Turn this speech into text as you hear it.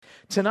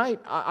Tonight,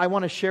 I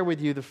want to share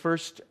with you the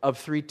first of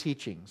three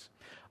teachings.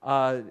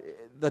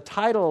 The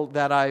title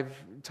that I've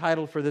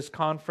titled for this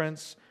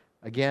conference,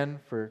 again,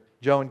 for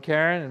Joe and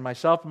Karen and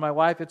myself and my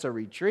wife, it's a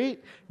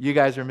retreat. You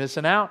guys are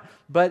missing out,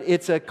 but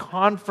it's a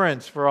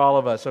conference for all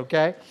of us,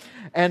 okay?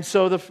 And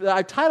so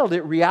I titled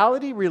it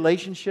Reality,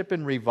 Relationship,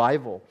 and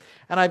Revival.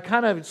 And I've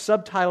kind of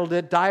subtitled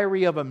it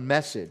Diary of a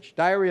Message.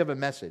 Diary of a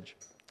Message.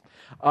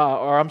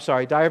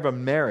 Diary of a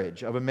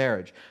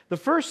Marriage. The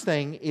first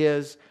thing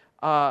is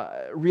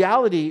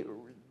reality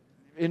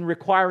in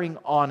requiring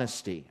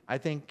honesty. I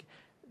think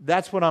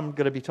that's what I'm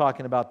going to be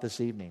talking about this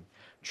evening.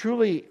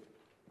 Truly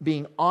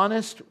being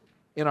honest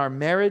in our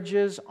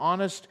marriages,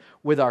 honest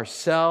with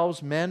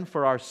ourselves, men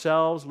for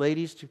ourselves,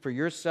 ladies for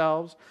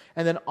yourselves,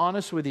 and then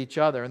honest with each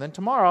other. And then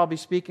tomorrow I'll be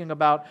speaking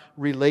about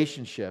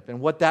relationship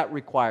and what that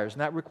requires.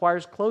 And that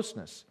requires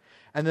closeness.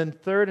 And then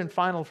third and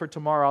final for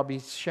tomorrow, I'll be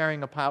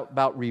sharing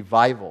about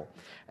revival.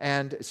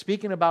 And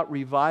speaking about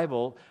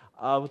revival,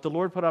 what the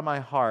Lord put on my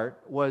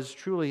heart was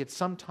truly, it's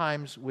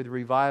sometimes with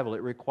revival,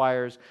 it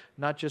requires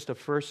not just a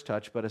first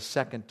touch, but a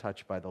second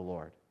touch by the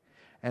Lord.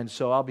 And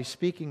so I'll be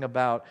speaking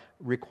about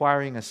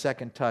requiring a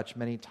second touch.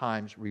 Many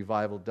times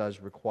revival does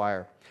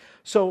require.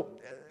 So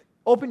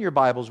open your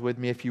Bibles with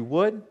me, if you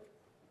would,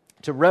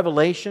 to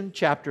Revelation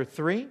chapter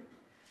 3.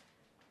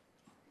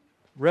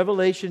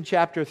 Revelation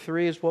chapter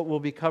 3 is what we'll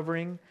be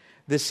covering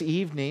this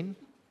evening.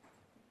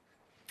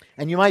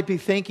 And you might be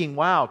thinking,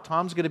 wow,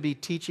 Tom's going to be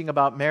teaching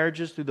about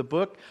marriages through the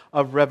book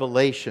of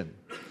Revelation.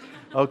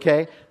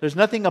 Okay? There's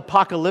nothing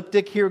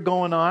apocalyptic here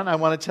going on, I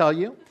want to tell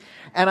you.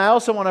 And I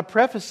also want to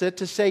preface it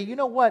to say, you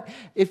know what?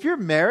 If your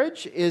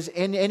marriage is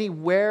in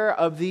anywhere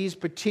of these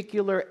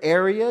particular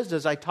areas,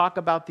 as I talk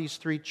about these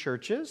three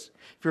churches,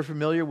 if you're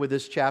familiar with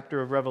this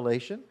chapter of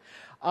Revelation,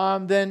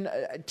 then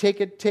take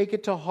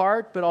it to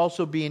heart, but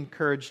also be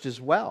encouraged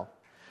as well.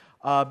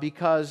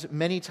 Because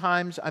many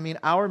times,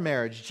 our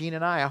marriage, Jean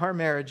and I, our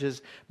marriage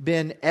has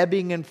been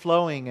ebbing and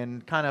flowing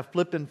and kind of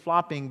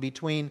flip-and-flopping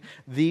between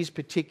these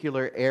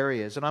particular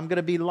areas. And I'm going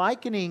to be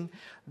likening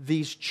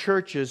these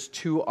churches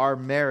to our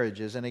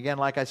marriages. And again,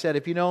 like I said,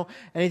 if you know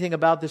anything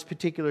about this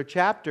particular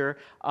chapter,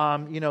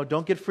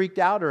 don't get freaked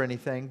out or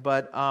anything.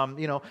 But,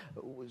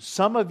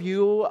 some of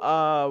you,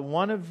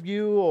 one of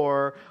you,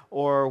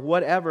 or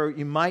whatever,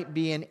 you might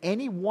be in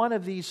any one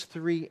of these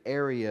three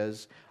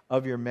areas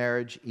of your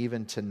marriage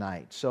even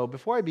tonight. So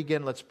before I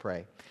begin, let's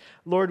pray.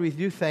 Lord, we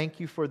do thank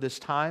you for this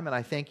time, and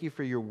I thank you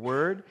for your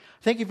word.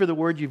 Thank you for the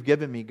word you've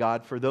given me,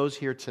 God, for those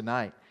here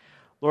tonight.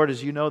 Lord,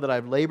 as you know that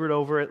I've labored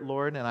over it,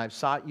 Lord, and I've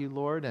sought you,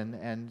 Lord,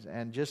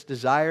 and just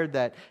desired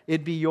that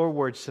it be your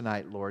words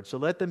tonight, Lord. So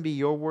let them be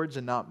your words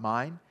and not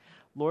mine.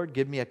 Lord,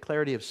 give me a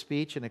clarity of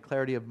speech and a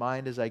clarity of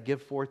mind as I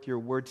give forth your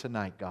word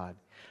tonight, God.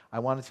 I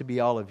want it to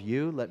be all of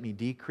you. Let me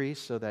decrease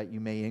so that you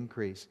may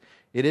increase.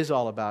 It is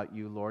all about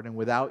you, Lord. And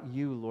without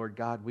you, Lord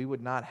God, we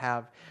would not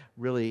have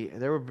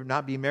there would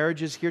not be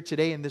marriages here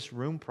today in this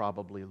room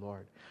probably,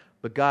 Lord.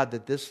 But God,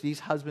 that these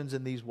husbands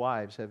and these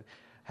wives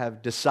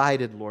have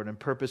decided, Lord, and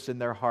purposed in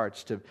their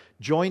hearts to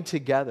join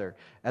together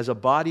as a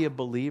body of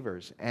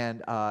believers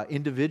and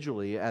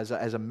individually as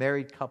a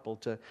married couple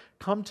to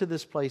come to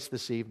this place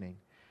this evening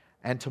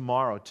and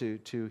tomorrow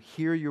to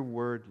hear your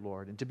word,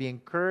 Lord, and to be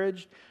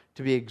encouraged,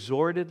 to be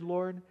exhorted,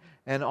 Lord,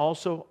 and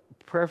also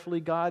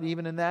prayerfully, God,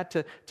 even in that,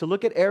 to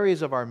look at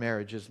areas of our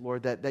marriages,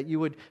 Lord, that you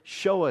would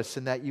show us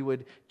and that you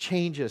would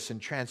change us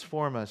and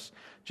transform us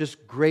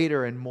just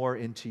greater and more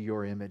into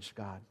your image,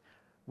 God.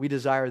 We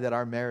desire that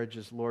our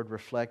marriages, Lord,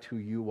 reflect who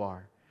you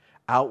are,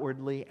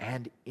 outwardly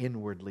and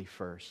inwardly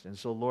first. And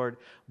so, Lord,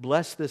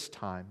 bless this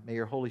time. May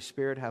your Holy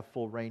Spirit have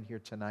full reign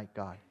here tonight,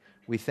 God.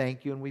 We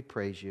thank you and we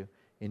praise you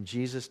in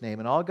Jesus' name.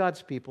 And all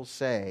God's people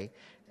say,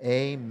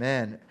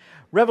 amen.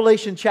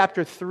 Revelation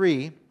chapter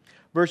 3,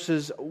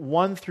 verses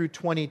 1 through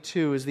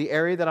 22 is the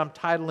area that I'm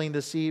titling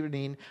this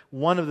evening,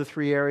 one of the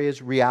three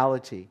areas,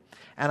 reality.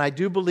 And I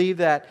do believe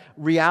that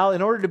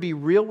in order to be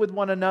real with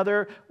one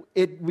another,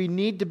 we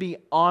need to be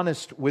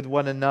honest with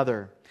one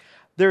another.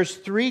 There's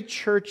three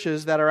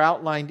churches that are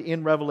outlined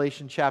in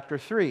Revelation chapter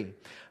 3.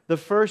 The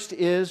first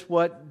is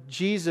what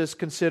Jesus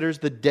considers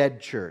the dead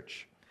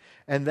church,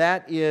 and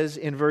that is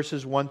in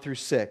verses 1 through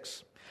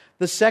 6.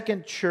 The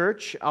second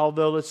church,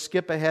 although let's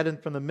skip ahead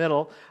and from the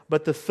middle,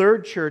 but the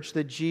third church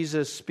that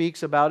Jesus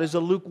speaks about is a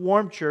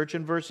lukewarm church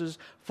in verses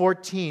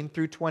 14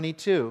 through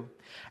 22.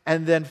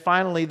 And then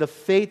finally, the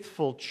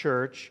faithful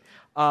church,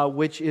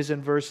 which is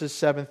in verses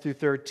 7 through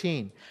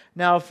 13.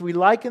 Now, if we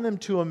liken them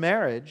to a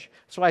marriage,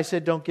 so I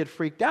said don't get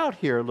freaked out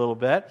here a little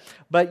bit,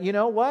 but you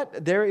know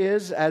what? There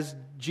is, as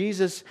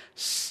Jesus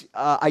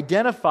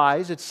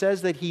identifies, it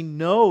says that He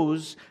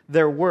knows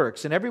their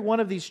works. In every one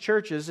of these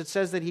churches, it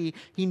says that He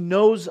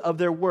knows of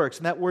their works,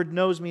 and that word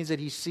knows means that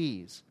He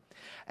sees.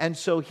 And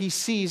so He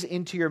sees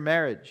into your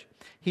marriage.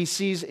 He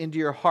sees into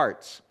your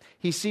hearts.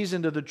 He sees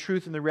into the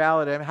truth and the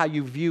reality of how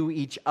you view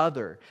each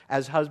other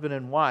as husband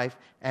and wife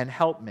and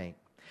helpmate.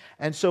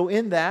 And so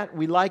in that,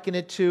 we liken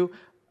it to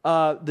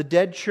the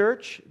dead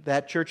church,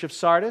 that church of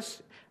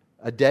Sardis,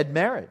 a dead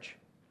marriage.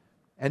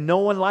 And no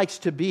one likes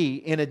to be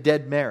in a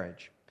dead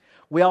marriage.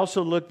 We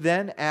also look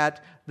then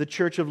at the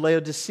church of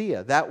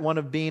Laodicea, that one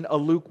of being a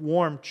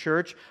lukewarm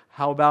church.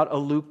 How about a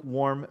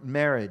lukewarm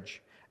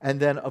marriage? And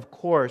then, of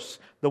course,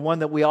 the one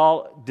that we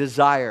all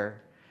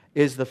desire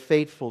is the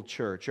faithful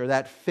church, or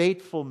that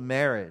faithful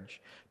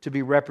marriage to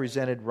be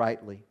represented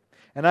rightly.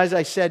 And as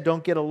I said,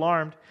 don't get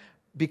alarmed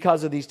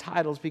because of these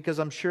titles, because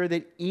I'm sure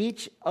that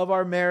each of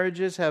our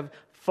marriages have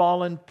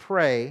fallen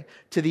prey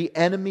to the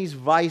enemy's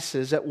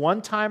vices at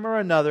one time or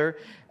another,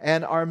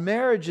 and our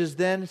marriages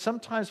then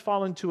sometimes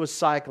fall into a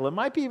cycle. It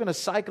might be even a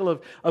cycle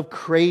of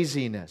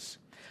craziness.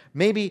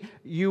 Maybe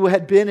you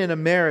had been in a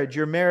marriage,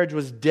 your marriage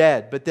was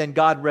dead, but then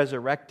God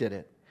resurrected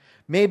it.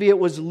 Maybe it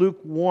was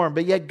lukewarm,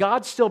 but yet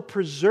God still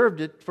preserved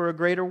it for a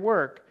greater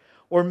work.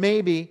 Or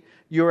maybe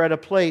you're at a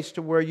place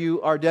to where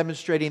you are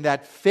demonstrating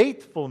that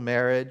faithful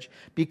marriage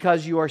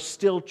because you are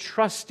still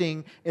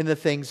trusting in the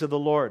things of the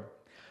Lord.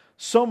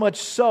 So much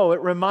so,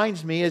 it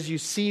reminds me, as you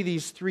see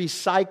these three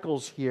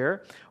cycles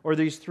here, or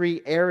these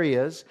three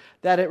areas,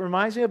 that it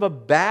reminds me of a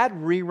bad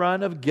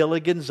rerun of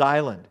Gilligan's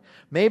Island.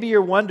 Maybe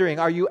you're wondering,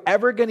 are you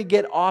ever going to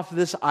get off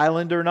this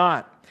island or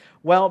not?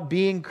 Well,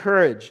 be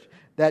encouraged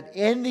that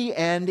in the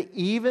end,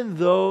 even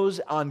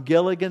those on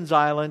Gilligan's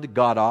Island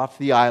got off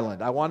the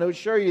island. I want to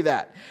assure you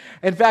that.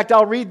 In fact,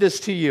 I'll read this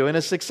to you. In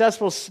a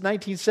successful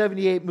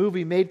 1978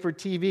 movie made for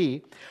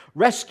TV,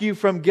 Rescue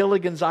from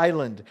Gilligan's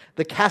Island,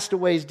 the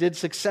castaways did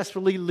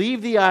successfully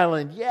leave the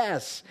island,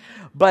 yes,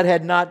 but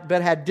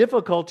had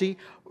difficulty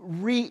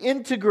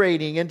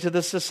reintegrating into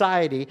the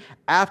society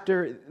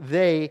after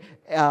they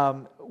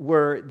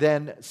were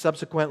then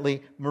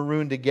subsequently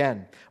marooned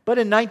again. But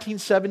in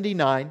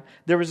 1979,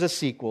 there was a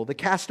sequel. The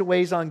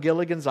castaways on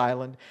Gilligan's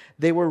Island,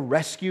 they were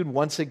rescued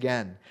once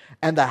again.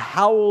 And the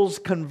Howells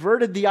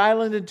converted the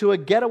island into a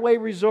getaway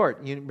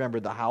resort. You remember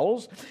the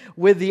Howells?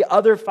 With the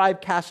other 5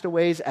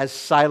 castaways as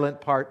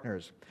silent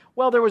partners.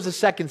 Well, there was a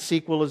second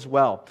sequel as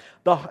well.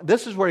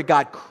 This is where it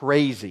got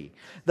crazy.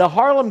 The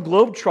Harlem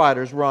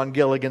Globetrotters were on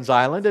Gilligan's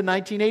Island in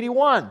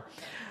 1981.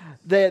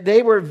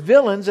 They were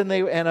villains, and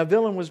a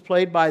villain was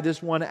played by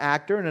this one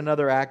actor and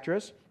another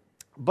actress.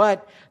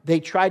 But they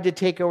tried to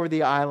take over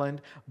the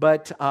island.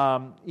 But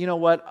you know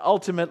what?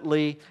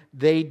 Ultimately,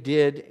 they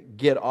did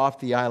get off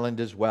the island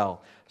as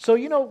well. So,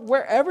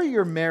 wherever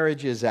your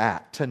marriage is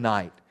at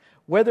tonight,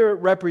 whether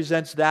it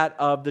represents that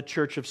of the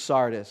church of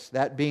Sardis,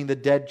 that being the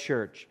dead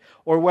church,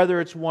 or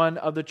whether it's one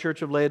of the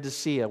church of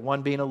Laodicea,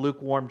 one being a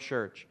lukewarm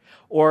church,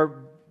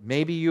 or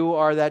maybe you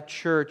are that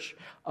church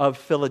of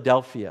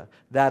Philadelphia,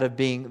 that of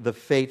being the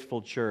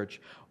faithful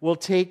church. Well,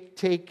 take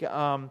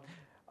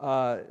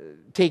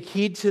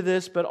heed to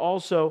this, but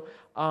also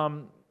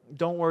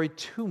don't worry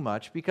too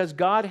much, because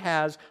God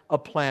has a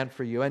plan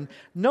for you. And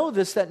know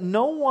this, that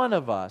no one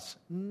of us,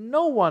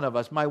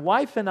 my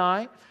wife and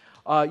I,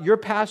 your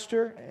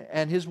pastor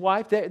and his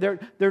wife,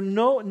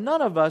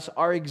 none of us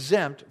are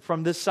exempt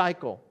from this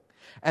cycle.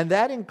 And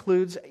that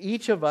includes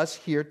each of us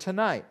here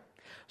tonight.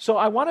 So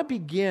I want to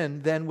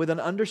begin then with an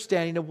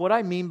understanding of what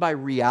I mean by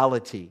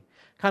reality,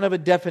 kind of a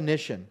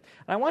definition.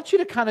 And I want you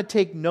to kind of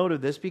take note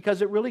of this,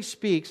 because it really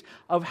speaks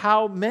of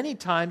how many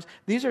times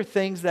these are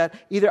things that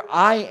either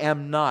I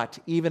am not,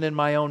 even in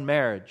my own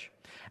marriage.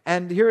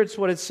 And here it's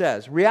what it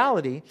says.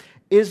 Reality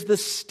is the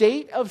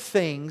state of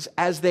things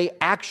as they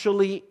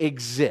actually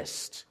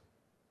exist.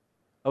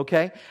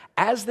 Okay?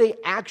 As they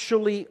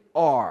actually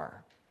are.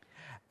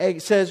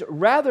 It says,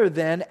 rather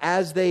than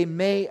as they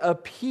may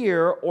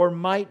appear or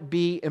might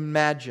be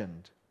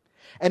imagined.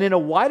 And in a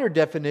wider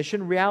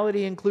definition,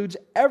 reality includes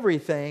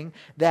everything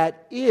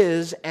that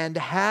is and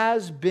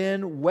has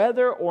been,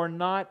 whether or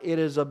not it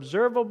is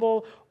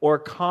observable or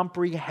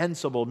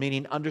comprehensible,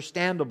 meaning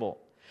understandable.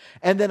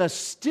 And then a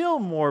still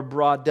more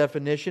broad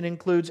definition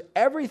includes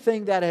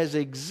everything that has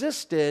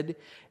existed,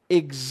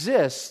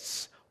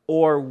 exists,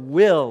 or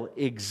will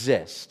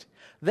exist.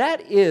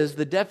 That is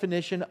the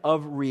definition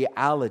of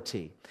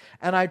reality.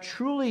 And I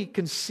truly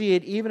can see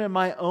it even in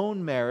my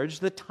own marriage,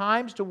 the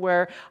times to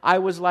where I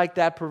was like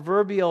that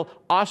proverbial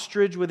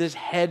ostrich with his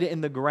head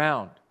in the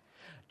ground,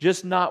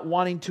 just not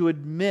wanting to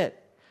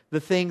admit the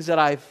things that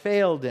I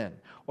failed in,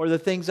 or the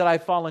things that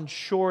I've fallen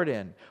short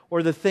in,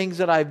 or the things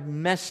that I've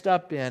messed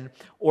up in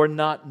or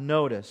not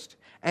noticed.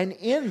 And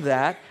in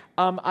that,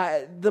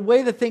 the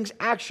way that things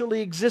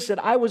actually existed,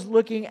 I was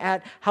looking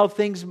at how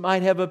things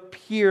might have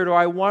appeared, or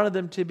I wanted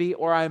them to be,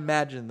 or I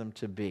imagined them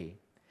to be.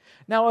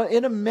 Now,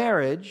 in a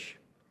marriage,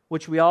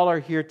 which we all are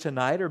here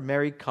tonight, are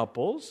married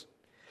couples,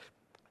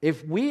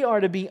 if we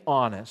are to be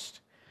honest,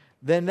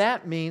 then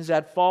that means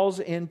that falls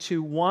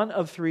into one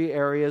of 3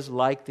 areas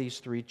like these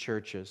 3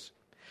 churches.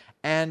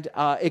 And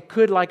it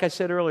could, like I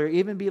said earlier,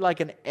 even be like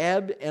an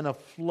ebb and a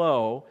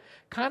flow,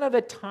 kind of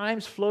at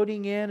times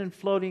floating in and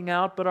floating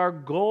out, but our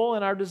goal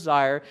and our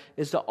desire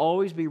is to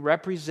always be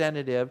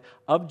representative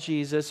of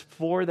Jesus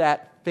for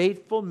that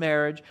faithful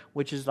marriage,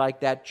 which is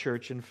like that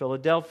church in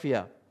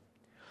Philadelphia.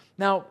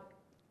 Now,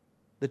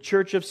 the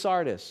church of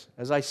Sardis,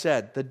 as I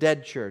said, the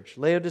dead church,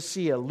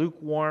 Laodicea,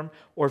 lukewarm,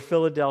 or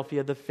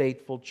Philadelphia, the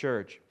faithful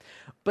church.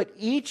 But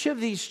each of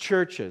these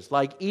churches,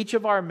 like each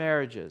of our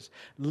marriages,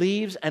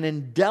 leaves an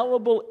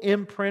indelible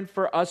imprint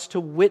for us to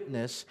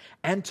witness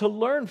and to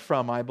learn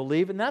from, I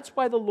believe. And that's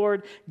why the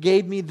Lord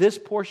gave me this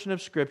portion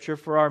of Scripture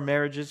for our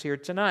marriages here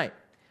tonight.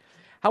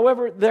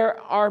 However, there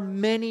are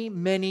many,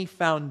 many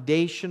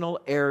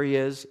foundational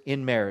areas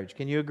in marriage.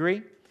 Can you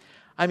agree?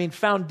 I mean,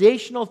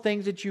 foundational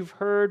things that you've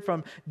heard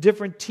from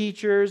different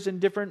teachers and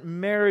different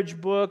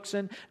marriage books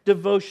and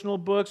devotional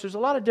books. There's a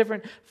lot of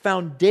different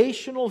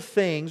foundational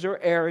things or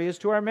areas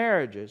to our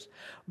marriages.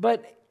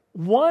 But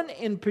one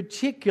in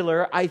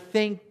particular, I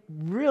think,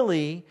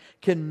 really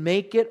can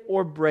make it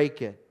or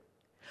break it.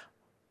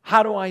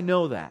 How do I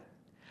know that?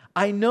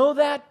 I know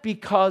that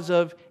because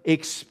of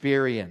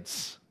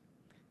experience.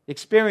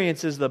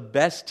 Experience is the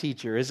best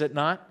teacher, is it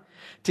not?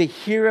 To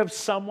hear of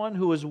someone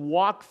who has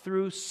walked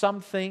through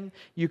something,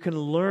 you can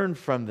learn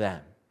from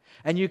them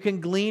and you can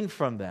glean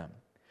from them.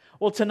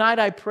 Well, tonight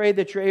I pray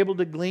that you're able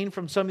to glean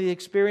from some of the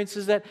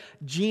experiences that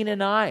Jean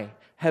and I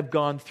have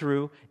gone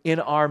through in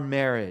our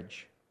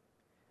marriage.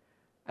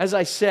 As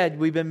I said,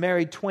 we've been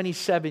married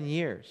 27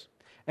 years,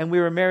 and we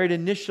were married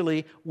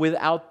initially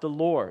without the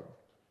Lord.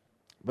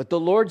 But the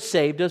Lord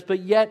saved us, but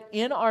yet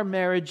in our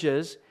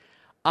marriages,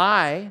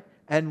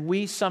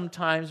 we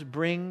sometimes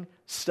bring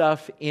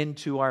stuff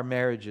into our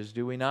marriages,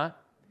 do we not?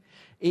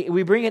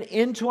 We bring it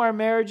into our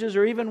marriages,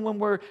 or even when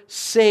we're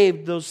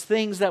saved, those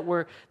things that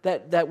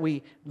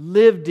we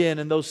lived in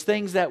and those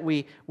things that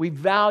we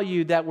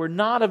valued that were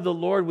not of the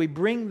Lord, we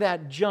bring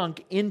that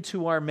junk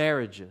into our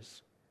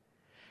marriages.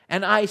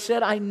 And I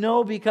said, I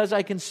know because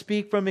I can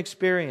speak from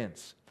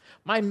experience.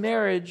 My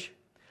marriage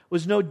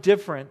was no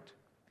different,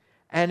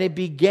 and it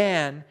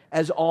began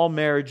as all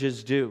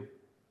marriages do.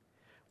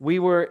 We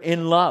were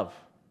in love.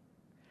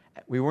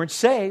 We weren't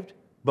saved,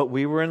 but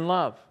we were in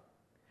love.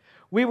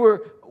 We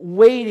were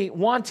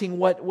wanting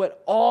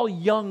what all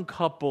young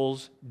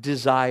couples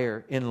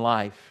desire in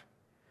life.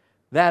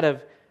 That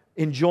of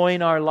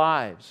enjoying our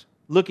lives,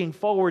 looking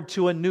forward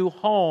to a new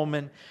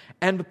home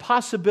and the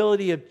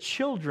possibility of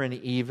children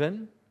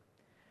even,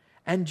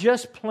 and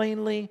just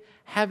plainly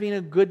having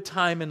a good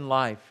time in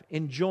life,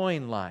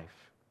 enjoying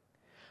life.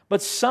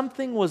 But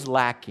something was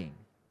lacking.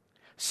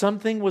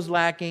 Something was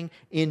lacking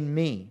in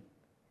me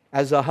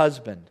as a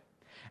husband.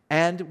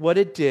 And what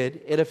it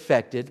did, it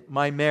affected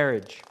my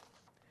marriage.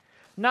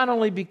 Not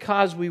only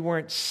because we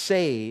weren't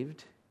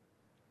saved,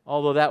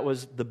 although that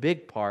was the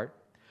big part,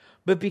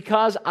 but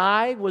because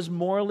I was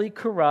morally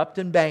corrupt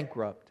and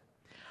bankrupt.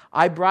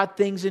 I brought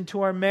things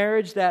into our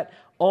marriage that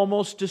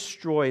almost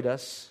destroyed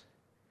us,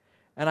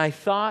 and I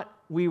thought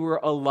we were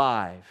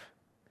alive,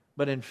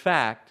 but in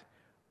fact,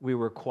 we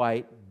were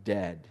quite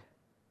dead.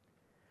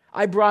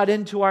 I brought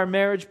into our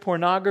marriage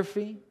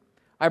pornography.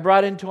 I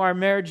brought into our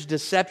marriage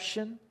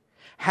deception,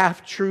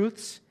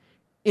 half-truths,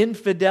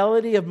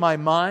 infidelity of my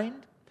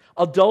mind,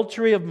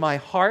 adultery of my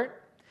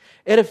heart.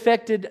 It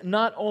affected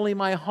not only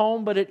my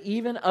home, but it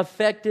even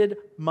affected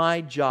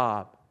my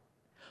job.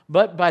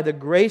 But by the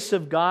grace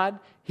of God,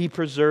 He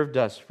preserved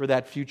us for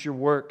that future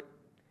work.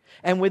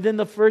 And within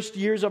the first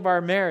years of our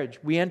marriage,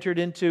 we entered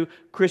into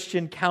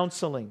Christian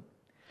counseling.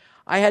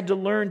 I had to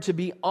learn to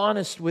be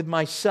honest with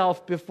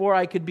myself before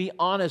I could be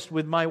honest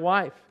with my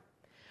wife.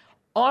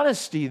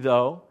 Honesty,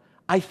 though,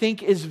 I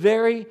think is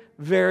very,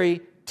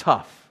 very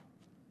tough.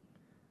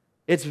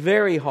 It's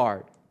very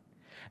hard.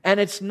 And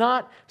it's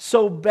not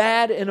so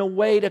bad in a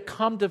way to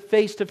come to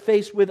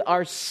face with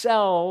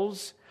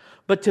ourselves,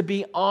 but to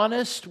be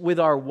honest with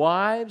our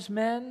wives,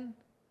 men,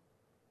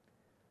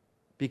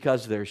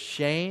 because there's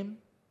shame,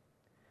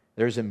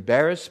 there's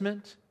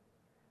embarrassment,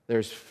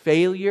 there's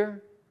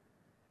failure,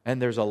 and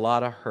there's a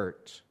lot of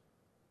hurt.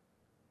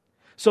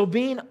 So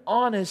being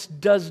honest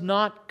does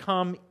not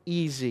come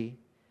easy.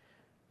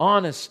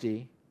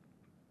 Honesty,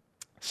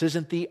 this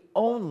isn't the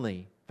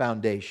only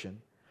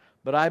foundation,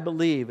 but I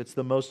believe it's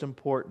the most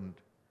important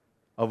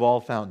of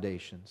all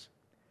foundations.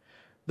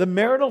 The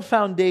marital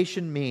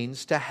foundation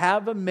means to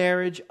have a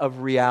marriage of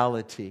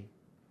reality,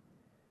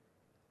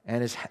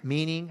 and is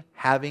meaning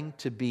having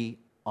to be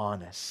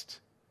honest.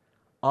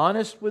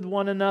 Honest with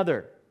one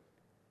another.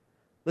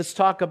 Let's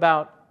talk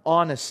about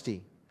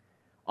honesty.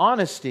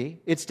 Honesty,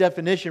 its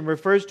definition,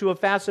 refers to a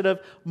facet of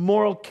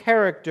moral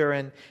character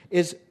and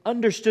is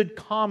understood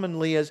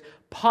commonly as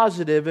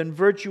positive and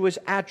virtuous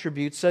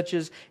attributes such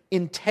as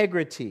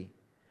integrity,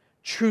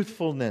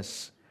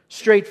 truthfulness,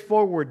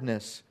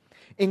 straightforwardness,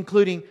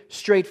 including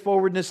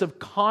straightforwardness of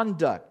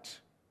conduct,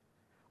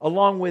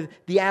 along with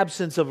the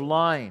absence of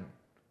lying,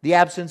 the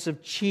absence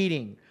of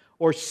cheating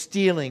or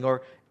stealing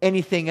or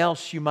anything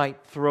else you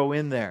might throw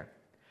in there.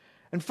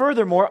 And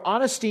furthermore,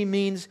 honesty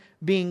means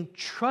being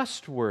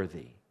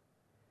trustworthy.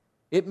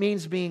 It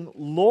means being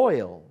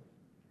loyal.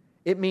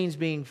 It means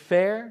being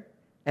fair,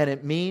 and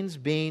it means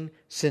being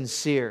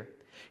sincere.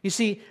 You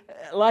see,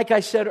 like I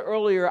said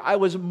earlier, I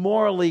was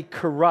morally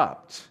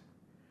corrupt,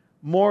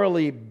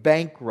 morally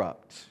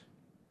bankrupt.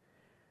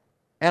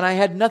 And I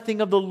had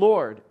nothing of the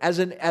Lord as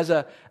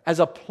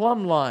a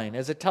plumb line,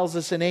 as it tells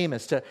us in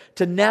Amos,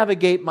 to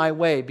navigate my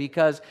way.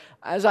 Because,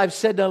 as I've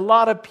said to a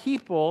lot of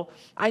people,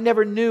 I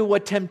never knew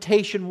what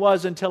temptation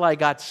was until I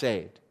got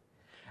saved.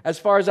 As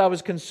far as I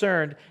was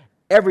concerned,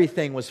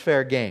 everything was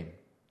fair game.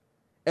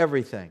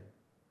 Everything.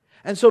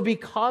 And so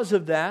because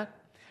of that,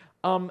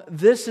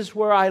 this is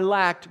where I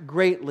lacked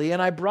greatly,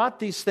 and I brought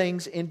these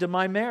things into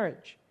my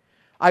marriage.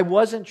 I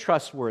wasn't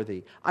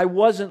trustworthy. I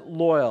wasn't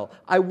loyal.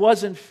 I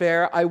wasn't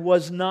fair. I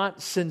was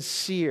not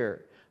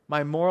sincere.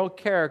 My moral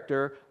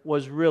character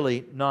was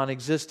really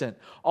non-existent.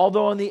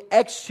 Although on the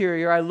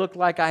exterior, I looked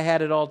like I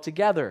had it all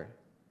together.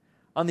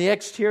 On the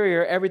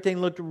exterior, everything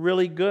looked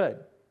really good.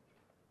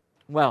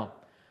 Well,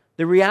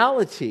 the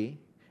reality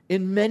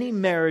in many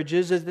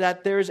marriages is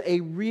that there's a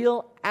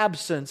real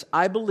absence,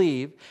 I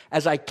believe,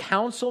 as I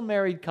counsel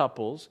married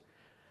couples,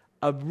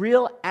 a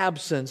real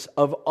absence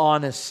of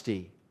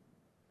honesty.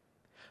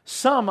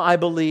 Some, I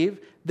believe,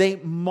 they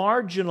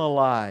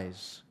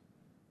marginalize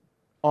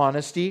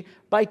honesty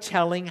by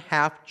telling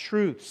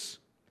half-truths.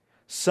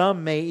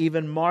 Some may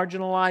even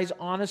marginalize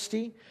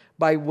honesty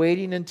by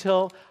waiting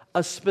until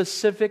a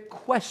specific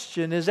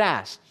question is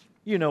asked.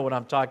 You know what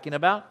I'm talking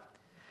about.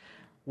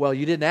 Well,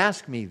 you didn't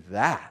ask me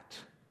that.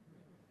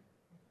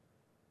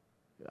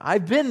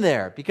 I've been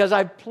there because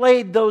I've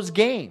played those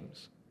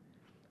games.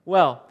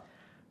 Well,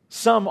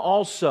 some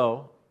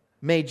also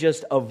may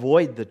just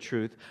avoid the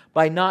truth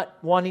by not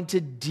wanting to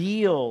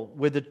deal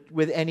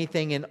with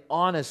anything in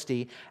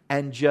honesty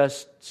and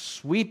just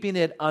sweeping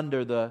it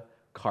under the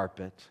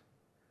carpet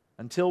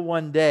until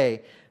one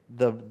day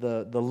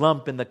the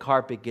lump in the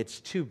carpet gets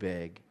too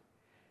big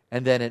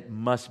and then it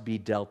must be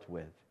dealt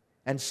with.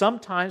 And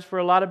sometimes for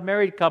a lot of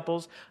married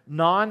couples,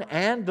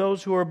 and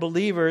those who are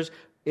believers,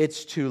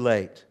 it's too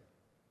late.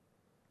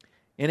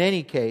 In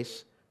any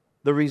case,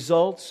 the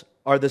results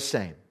are the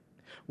same.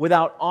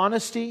 Without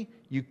honesty,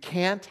 you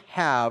can't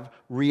have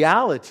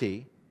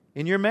reality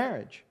in your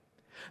marriage.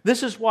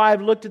 This is why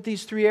I've looked at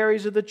these three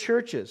areas of the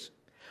churches,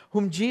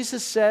 whom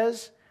Jesus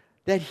says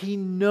that He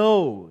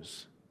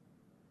knows.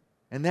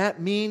 And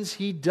that means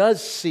He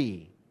does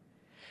see.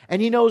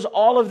 And He knows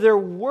all of their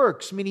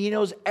works, meaning He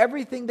knows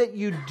everything that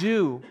you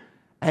do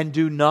and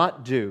do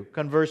not do,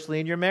 conversely,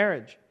 in your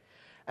marriage.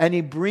 And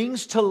He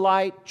brings to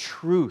light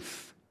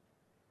truth.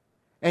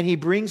 And He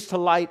brings to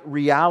light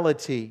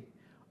reality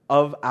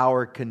of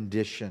our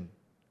condition.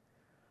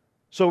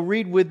 So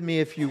read with me,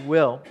 if you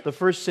will, the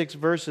first 6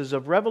 verses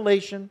of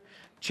Revelation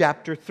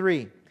chapter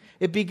 3.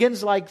 It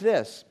begins like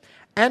this.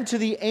 And to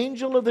the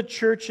angel of the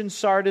church in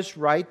Sardis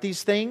write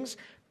these things,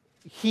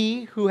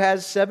 He who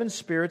has 7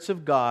 spirits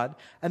of God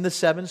and the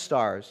 7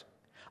 stars.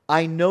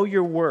 I know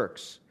your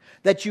works,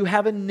 that you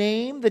have a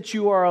name, that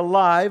you are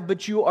alive,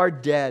 but you are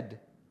dead.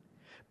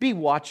 Be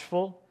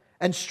watchful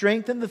and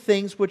strengthen the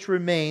things which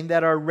remain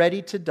that are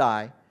ready to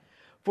die.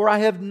 For I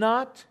have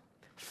not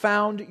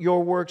found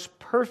your works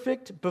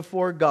perfect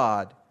before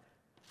God.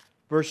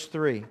 Verse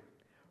 3.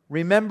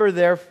 Remember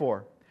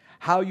therefore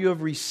how you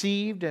have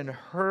received and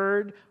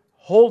heard,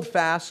 hold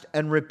fast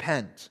and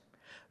repent.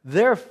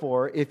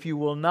 Therefore, if you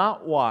will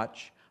not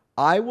watch,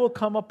 I will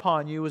come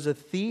upon you as a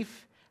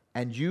thief,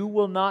 and you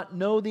will not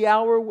know the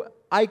hour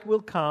I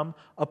will come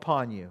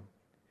upon you.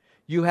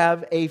 You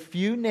have a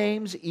few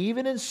names,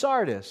 even in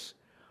Sardis,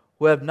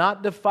 who have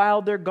not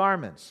defiled their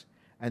garments,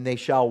 and they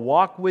shall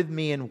walk with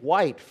me in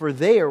white, for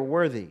they are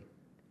worthy.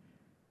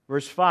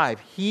 Verse 5,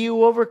 He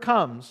who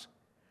overcomes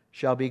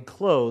shall be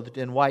clothed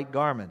in white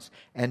garments,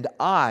 and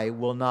I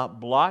will not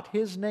blot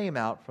his name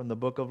out from the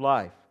book of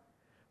life,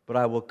 but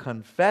I will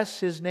confess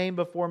his name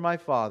before my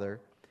Father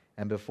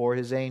and before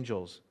his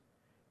angels.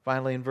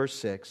 Finally, in verse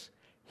 6,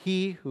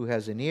 He who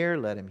has an ear,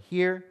 let him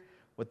hear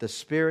what the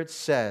Spirit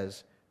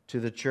says to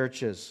the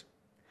churches.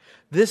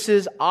 This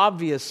is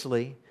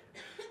obviously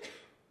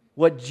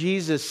what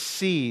Jesus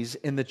sees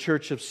in the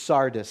church of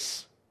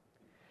Sardis.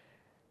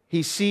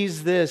 He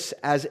sees this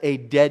as a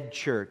dead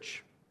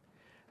church,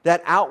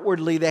 that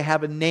outwardly they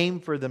have a name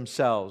for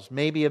themselves,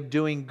 maybe of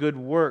doing good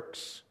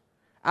works.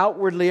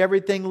 Outwardly,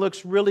 everything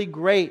looks really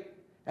great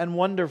and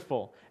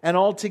wonderful and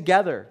all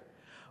together.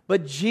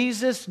 But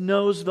Jesus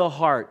knows the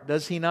heart,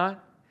 does He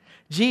not?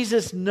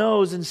 Jesus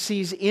knows and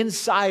sees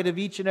inside of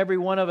each and every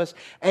one of us,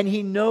 and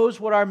He knows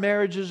what our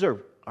marriages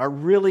are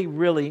really,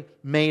 really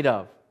made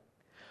of.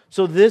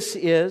 So this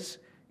is,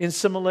 in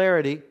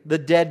similarity, the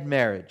dead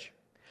marriage.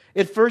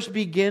 It first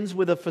begins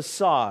with a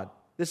facade.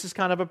 This is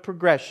kind of a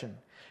progression.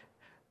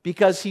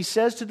 Because He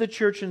says to the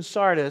church in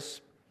Sardis,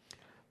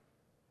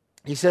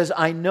 He says,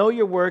 I know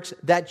your works,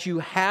 that you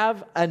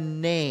have a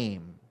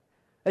name.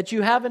 That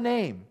you have a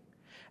name.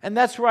 And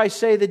that's where I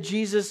say that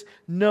Jesus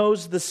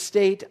knows the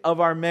state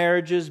of our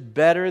marriages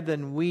better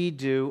than we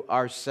do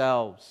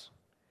ourselves.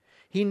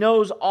 He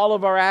knows all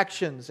of our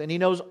actions, and He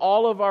knows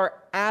all of our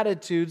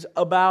attitudes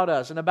about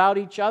us and about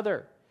each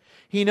other.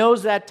 He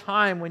knows that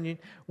time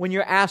when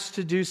you're asked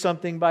to do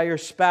something by your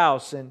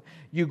spouse and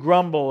you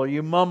grumble or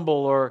you mumble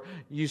or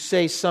you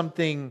say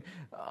something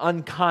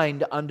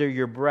unkind under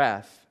your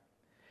breath.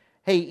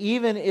 hey,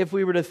 even if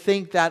we were to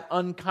think that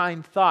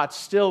unkind thought,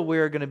 still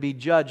we're going to be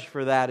judged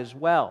for that as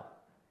well.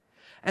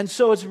 And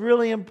so it's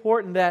really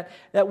important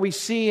that we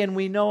see and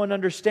we know and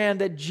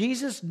understand that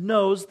Jesus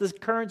knows the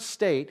current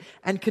state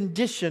and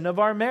condition of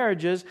our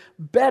marriages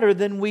better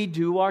than we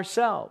do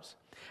ourselves.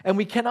 And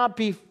we cannot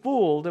be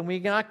fooled, and we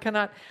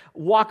cannot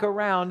walk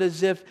around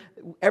as if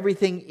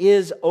everything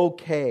is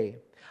okay.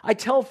 I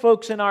tell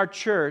folks in our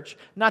church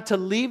not to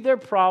leave their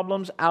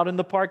problems out in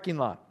the parking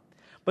lot,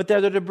 but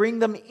they're to bring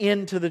them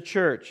into the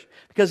church,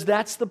 because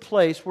that's the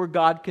place where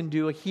God can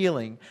do a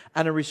healing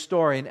and a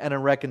restoring and a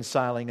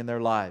reconciling in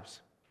their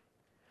lives.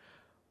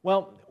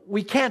 Well,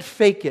 we can't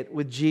fake it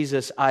with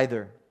Jesus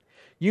either.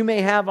 You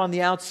may have on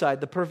the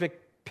outside the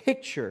perfect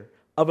picture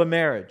of a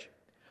marriage,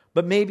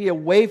 but maybe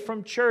away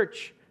from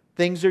church,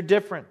 things are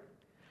different.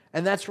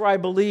 And that's where I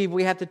believe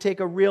we have to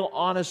take a real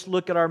honest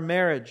look at our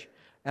marriage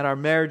and our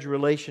marriage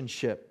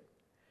relationship.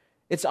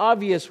 It's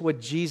obvious what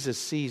Jesus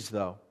sees,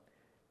 though.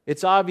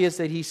 It's obvious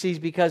that He sees,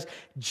 because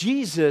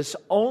Jesus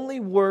only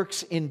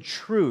works in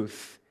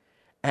truth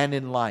and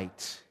in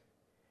light.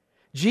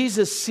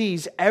 Jesus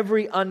sees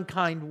every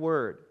unkind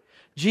word.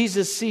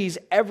 Jesus sees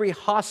every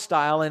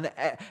hostile and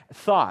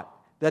thought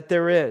that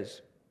there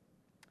is.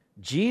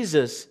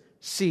 Jesus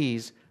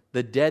sees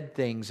the dead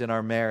things in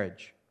our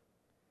marriage.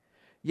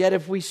 Yet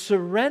if we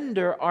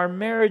surrender our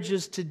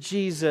marriages to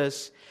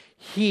Jesus,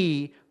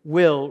 He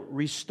will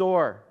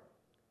restore.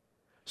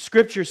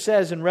 Scripture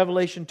says in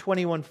Revelation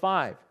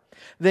 21:5,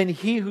 "Then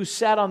He who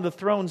sat on the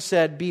throne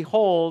said,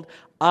 'Behold,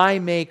 I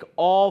make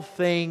all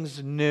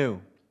things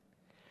new.'"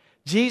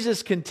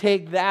 Jesus can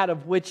take that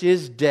of which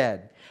is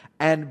dead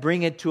and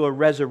bring it to a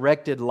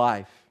resurrected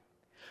life.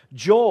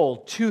 Joel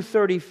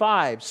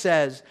 2:35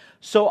 says,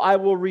 "So I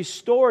will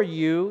restore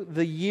you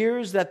the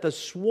years that the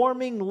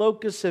swarming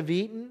locusts have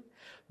eaten,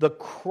 the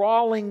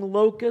crawling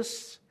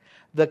locusts,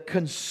 the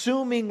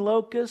consuming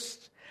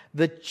locusts,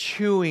 the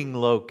chewing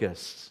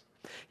locusts."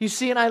 You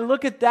see, and I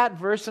look at that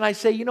verse and I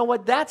say, you know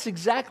what? That's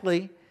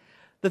exactly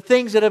the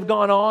things that have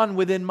gone on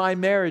within my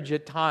marriage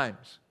at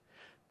times.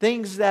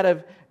 Things that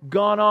have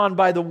gone on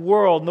by the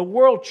world. And the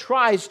world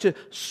tries to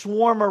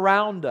swarm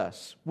around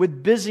us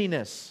with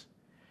busyness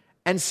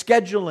and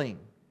scheduling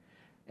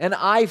and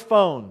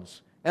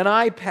iPhones and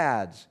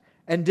iPads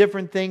and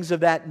different things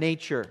of that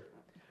nature,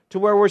 to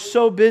where we're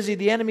so busy,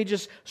 the enemy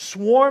just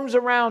swarms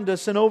around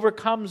us and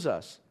overcomes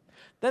us.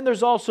 Then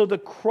there's also the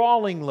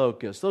crawling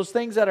locusts, those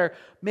things that are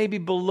maybe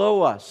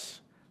below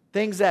us,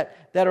 things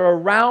that are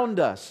around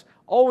us,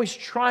 always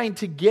trying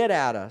to get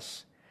at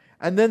us.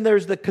 And then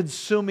there's the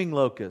consuming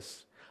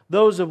locusts,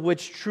 those of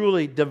which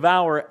truly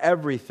devour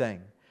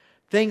everything.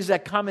 Things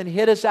that come and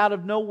hit us out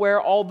of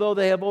nowhere, although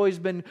they have always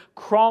been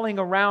crawling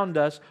around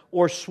us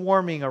or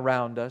swarming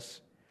around us.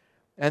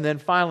 And then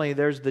finally,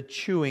 there's the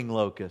chewing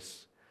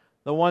locusts,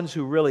 the ones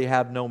who really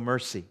have no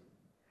mercy.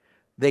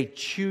 They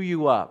chew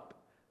you up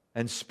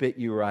and spit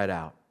you right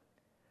out.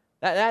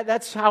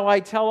 That's how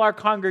I tell our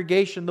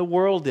congregation the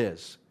world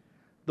is.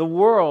 The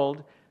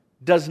world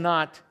does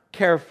not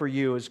care for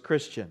you as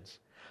Christians.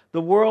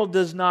 The world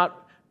does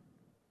not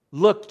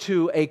look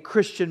to a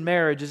Christian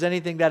marriage as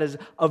anything that is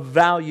of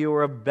value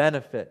or of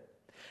benefit.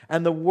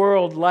 And the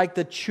world, like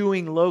the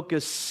chewing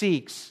locust,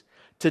 seeks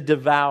to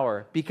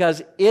devour,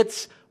 because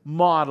its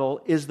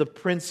model is the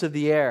prince of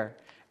the air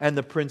and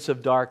the prince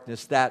of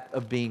darkness, that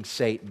of being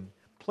Satan.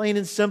 Plain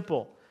and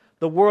simple.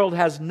 The world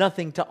has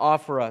nothing to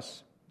offer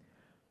us.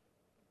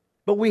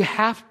 But we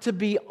have to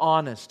be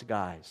honest,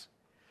 guys.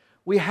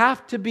 We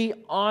have to be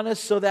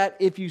honest so that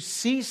if you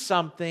see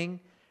something,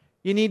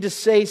 you need to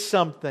say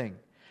something.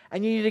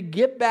 And you need to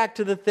get back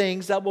to the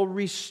things that will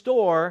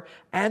restore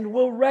and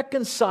will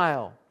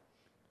reconcile.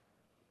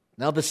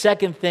 Now, the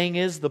second thing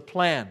is the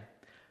plan.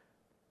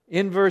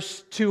 In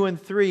verse 2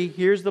 and 3,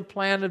 here's the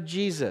plan of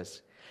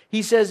Jesus.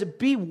 He says,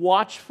 "Be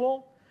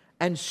watchful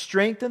and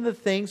strengthen the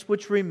things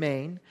which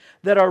remain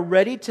that are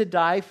ready to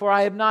die, for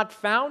I have not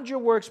found your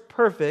works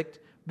perfect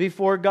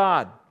before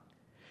God."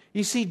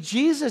 You see,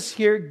 Jesus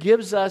here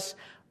gives us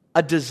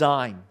a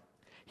design.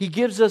 He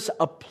gives us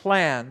a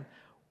plan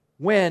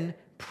when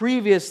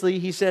previously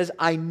He says,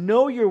 "I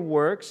know your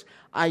works,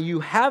 you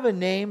have a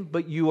name,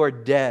 but you are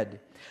dead."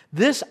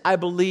 This, I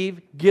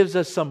believe, gives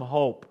us some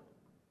hope.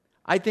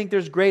 I think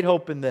there's great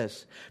hope in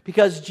this,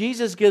 because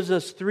Jesus gives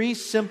us three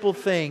simple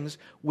things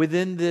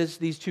within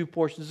these two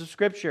portions of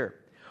Scripture.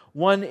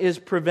 One is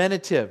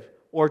preventative,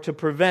 or to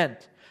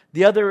prevent.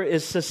 The other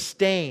is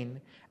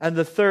sustain. And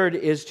the third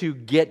is to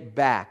get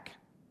back.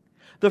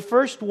 The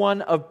first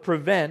one of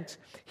prevent,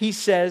 He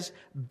says,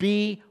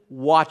 be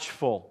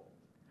watchful.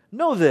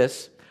 Know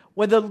this,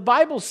 when the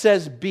Bible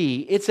says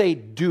be, it's a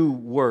do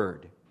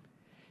word.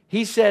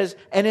 He says,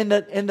 and in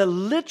the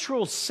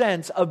literal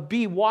sense of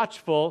be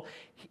watchful,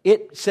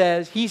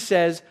 He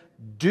says,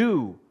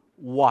 do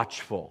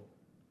watchful.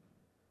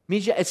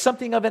 Means it's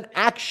something of an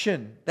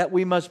action that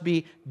we must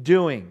be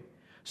doing.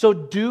 So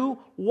do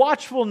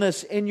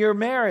watchfulness in your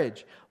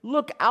marriage.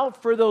 Look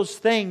out for those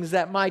things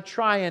that might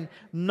try and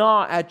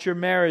gnaw at your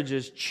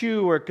marriages,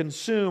 chew or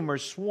consume or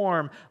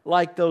swarm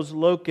like those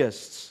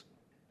locusts.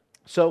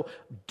 So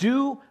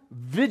do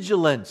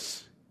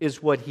vigilance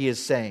is what he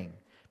is saying.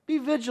 Be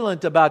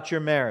vigilant about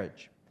your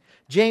marriage.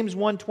 James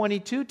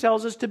 1:22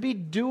 tells us to be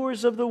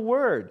doers of the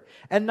word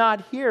and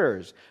not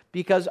hearers,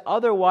 because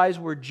otherwise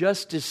we're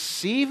just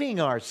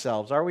deceiving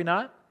ourselves, are we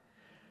not?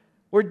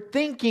 We're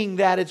thinking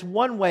that it's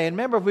one way. And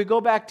remember, if we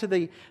go back to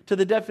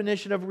the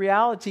definition of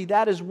reality,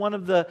 that is one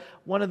of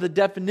the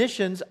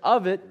definitions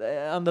of it.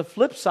 On the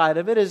flip side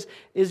of it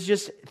is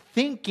just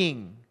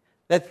thinking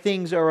that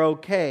things are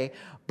okay,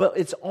 but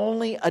it's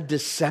only a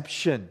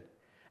deception.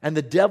 And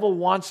the devil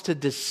wants to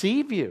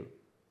deceive you,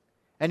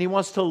 and he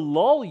wants to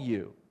lull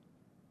you.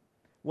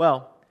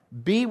 Well,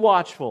 be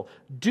watchful.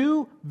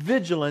 Do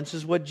vigilance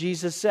is what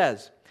Jesus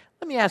says.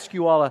 Let me ask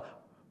you all a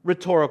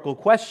rhetorical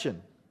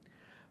question.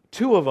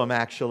 Two of them,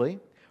 actually.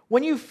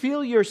 When you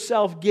feel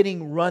yourself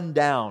getting run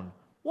down,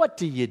 what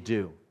do you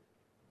do?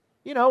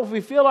 You know, if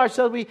we feel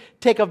ourselves, we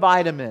take a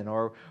vitamin,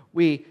 or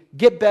we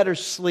get better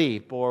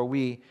sleep, or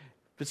if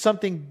it's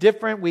something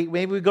different,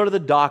 maybe we go to the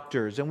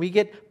doctors and we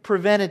get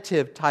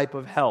preventative type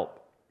of help.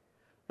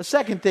 The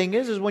second thing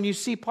is when you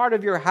see part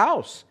of your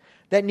house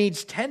that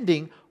needs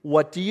tending,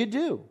 what do you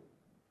do?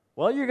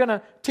 Well, you're going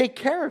to take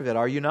care of it,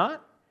 are you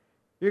not?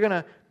 You're going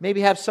to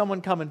maybe have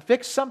someone come and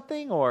fix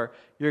something, or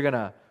you're going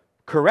to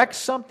correct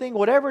something,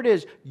 whatever it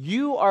is.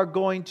 You are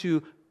going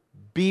to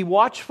be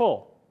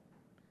watchful.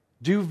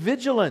 Do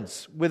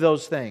vigilance with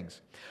those things.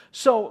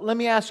 So let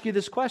me ask you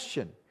this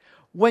question.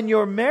 When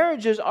your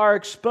marriages are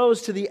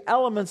exposed to the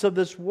elements of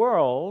this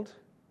world,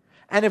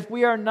 and if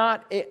we are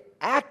not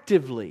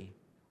actively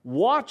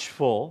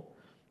watchful,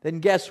 then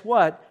guess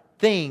what?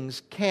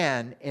 Things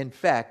can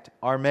infect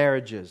our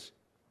marriages.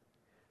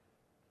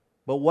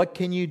 But what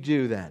can you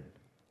do then?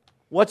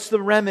 What's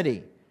the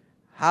remedy?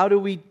 How do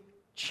we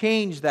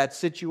change that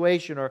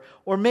situation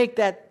or make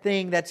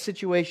that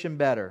situation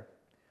better?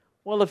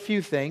 Well, a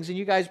few things, and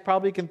you guys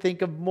probably can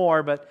think of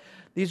more, but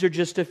these are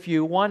just a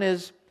few. One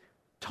is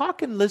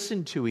talk and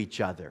listen to each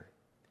other.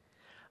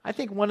 I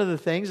think one of the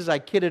things, as I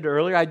kidded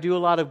earlier, I do a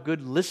lot of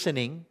good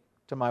listening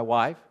to my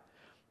wife,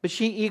 but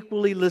she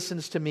equally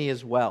listens to me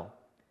as well.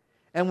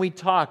 And we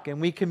talk and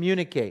we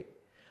communicate.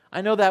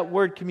 I know that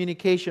word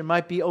communication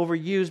might be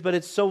overused, but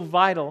it's so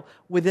vital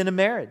within a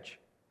marriage.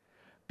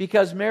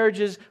 Because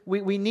marriages,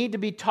 we need to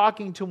be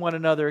talking to one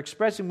another,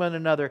 expressing one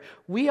another.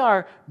 We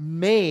are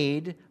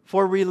made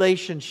for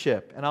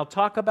relationship. And I'll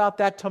talk about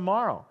that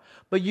tomorrow.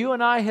 But you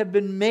and I have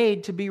been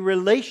made to be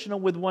relational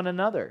with one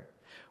another.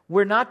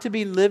 We're not to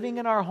be living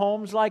in our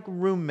homes like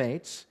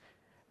roommates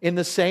in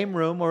the same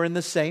room or in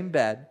the same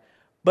bed.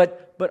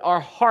 But our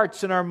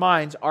hearts and our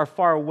minds are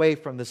far away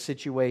from the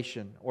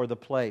situation or the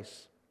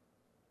place.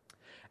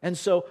 And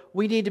so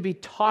we need to be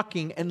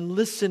talking and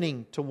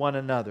listening to one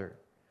another.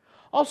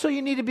 Also,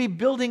 you need to be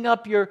building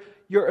up your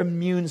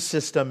immune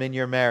system in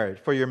your marriage,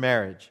 for your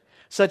marriage,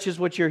 such as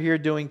what you're here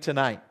doing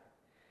tonight.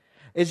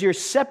 As you're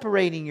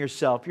separating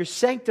yourself, you're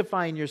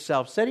sanctifying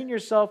yourself, setting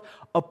yourself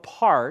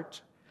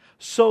apart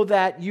so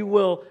that you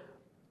will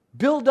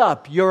build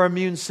up your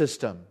immune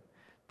system,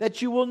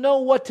 that you will know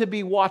what to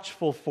be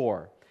watchful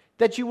for,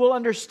 that you will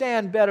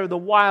understand better the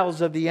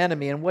wiles of the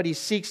enemy and what he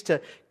seeks to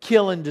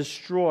kill and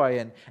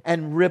destroy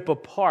and rip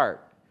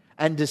apart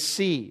and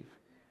deceive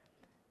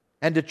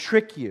and to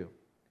trick you.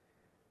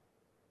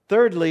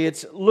 Thirdly,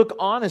 it's look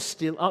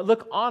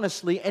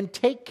honestly and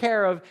take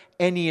care of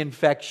any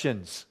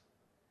infections.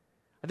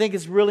 I think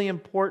it's really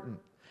important.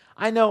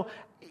 I know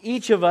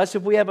each of us,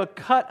 if we have a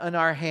cut on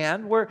our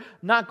hand, we're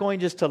not going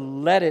just to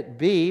let it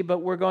be, but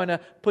we're going to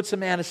put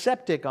some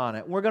antiseptic on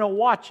it. We're going to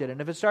watch it.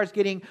 And if it starts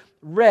getting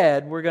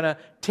red, we're going to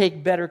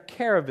take better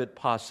care of it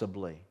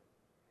possibly.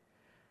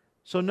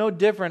 So no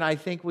different, I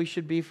think we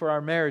should be for our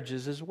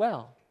marriages as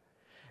well.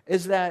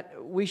 Is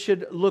that we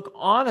should look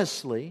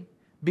honestly,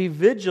 be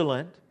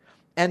vigilant,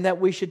 and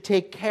that we should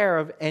take care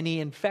of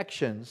any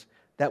infections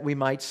that we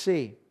might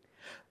see.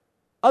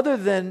 Other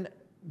than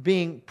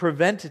being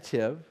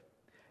preventative,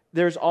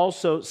 there's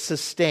also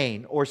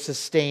sustain or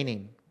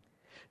sustaining.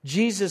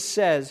 Jesus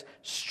says,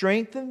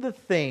 strengthen the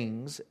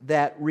things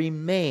that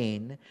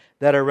remain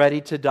that are ready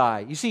to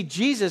die. You see,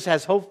 Jesus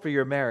has hope for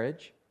your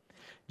marriage.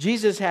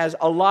 Jesus has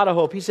a lot of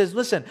hope. He says,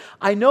 listen,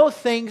 I know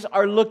things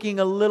are looking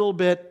a little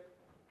bit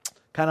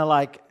kind of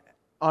like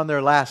on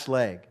their last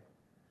leg.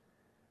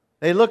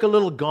 They look a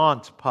little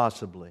gaunt,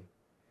 possibly.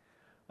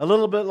 A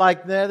little bit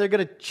like they're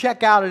going to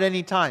check out at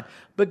any time.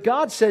 But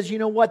God says, you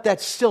know what?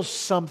 That's still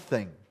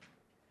something.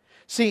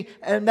 See,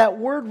 and that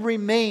word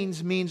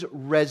remains means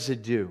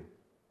residue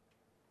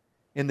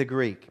in the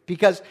Greek.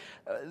 Because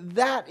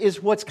that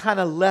is what's kind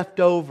of left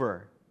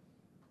over.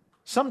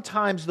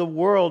 Sometimes the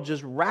world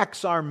just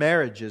racks our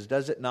marriages,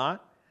 does it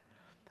not?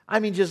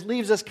 I mean, just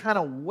leaves us kind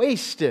of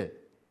wasted.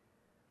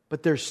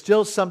 But there's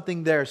still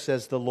something there,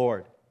 says the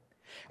Lord.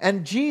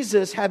 And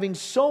Jesus, having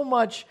so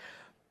much,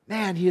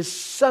 man, He is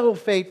so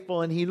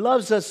faithful and He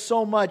loves us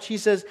so much. He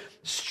says,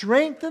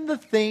 strengthen the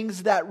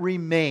things that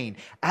remain.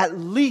 At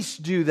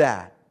least do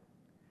that.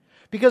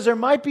 Because there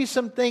might be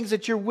some things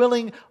that you're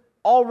willing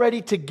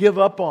already to give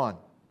up on,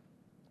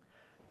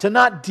 to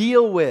not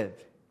deal with.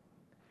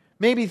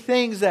 Maybe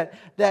things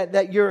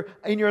that you're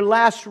in your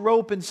last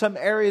rope in some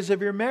areas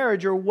of your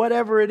marriage or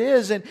whatever it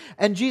is.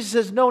 And Jesus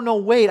says, no,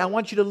 wait, I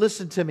want you to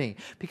listen to me.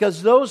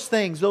 Because those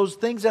things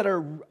that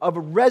are of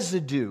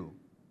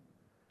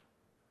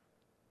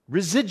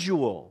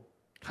residual,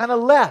 kind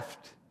of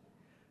left,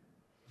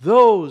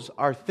 those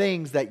are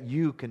things that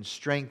you can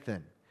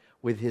strengthen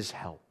with His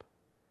help.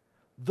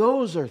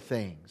 Those are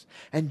things.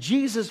 And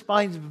Jesus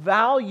finds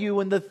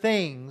value in the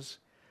things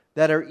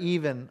that are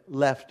even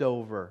left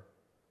over.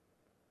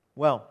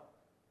 Well,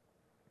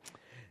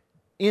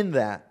 in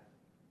that,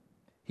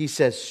 He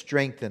says,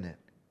 strengthen it.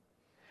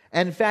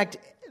 And in fact,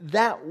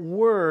 that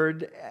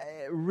word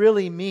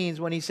really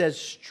means, when He says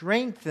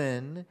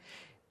strengthen,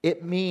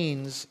 it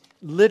means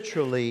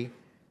literally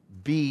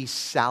be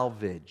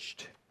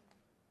salvaged.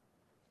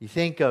 You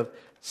think of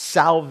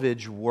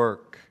salvage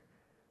work.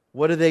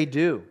 What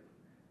do?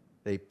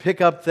 They pick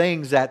up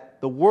things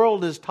that the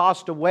world has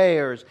tossed away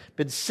or has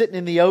been sitting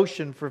in the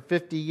ocean for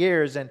 50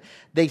 years, and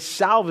they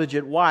salvage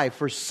it. Why?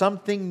 For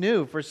something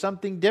new, for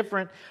something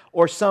different,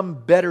 or some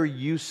better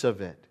use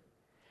of it.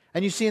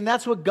 And you see, and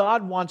that's what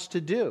God wants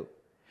to do.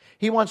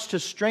 He wants to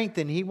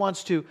strengthen. He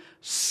wants to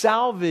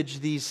salvage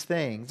these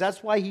things.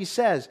 That's why He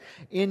says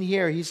in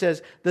here, He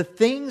says, the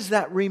things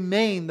that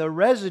remain, the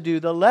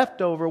residue, the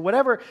leftover,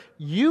 whatever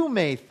you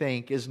may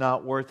think is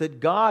not worth it,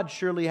 God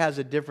surely has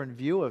a different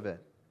view of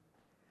it.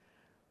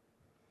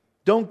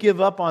 Don't give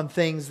up on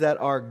things that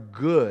are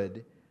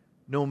good,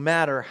 no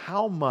matter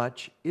how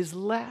much is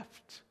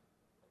left.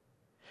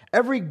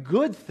 Every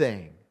good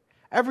thing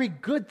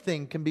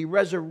can be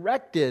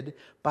resurrected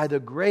by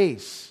the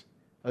grace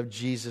of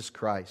Jesus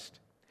Christ.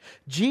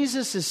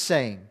 Jesus is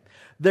saying,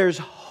 there's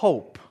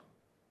hope.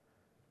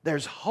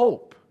 There's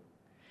hope.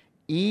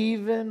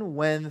 Even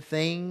when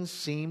things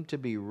seem to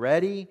be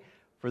ready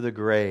for the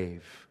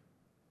grave.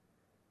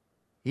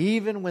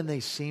 Even when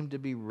they seem to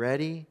be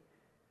ready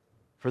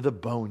for the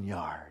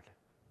boneyard.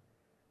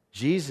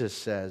 Jesus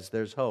says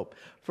there's hope.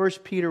 1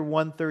 Peter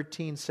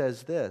 1:13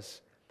 says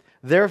this,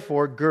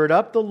 therefore gird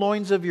up the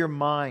loins of your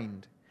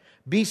mind,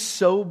 be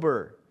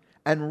sober,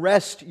 and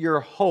rest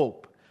your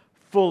hope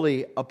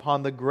fully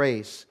upon the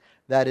grace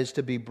that is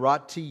to be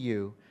brought to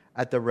you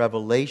at the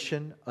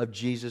revelation of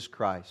Jesus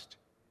Christ.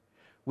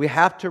 We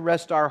have to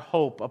rest our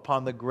hope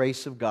upon the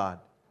grace of God,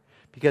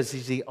 because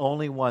He's the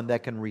only one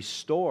that can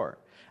restore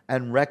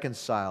and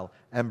reconcile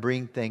and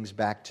bring things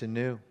back to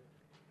new.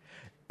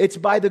 It's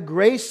by the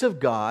grace of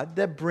God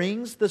that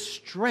brings the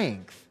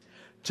strength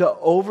to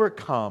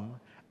overcome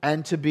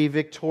and to be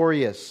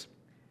victorious.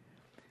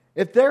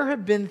 If there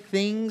have been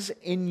things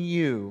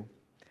you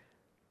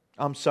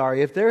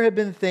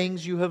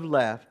have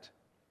left,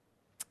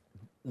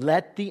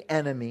 let the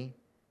enemy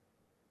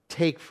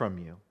take from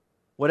you.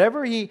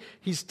 Whatever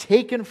he's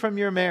taken from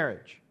your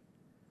marriage,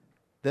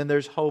 then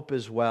there's hope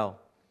as well.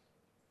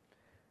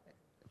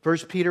 1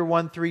 Peter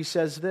 1:3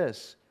 says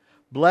this,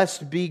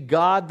 blessed be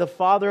God, the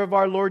Father of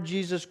our Lord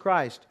Jesus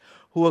Christ,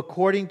 who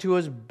according to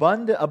His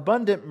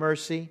abundant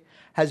mercy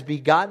has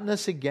begotten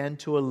us again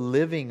to a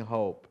living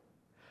hope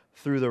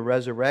through the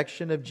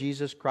resurrection of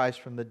Jesus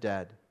Christ from the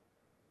dead.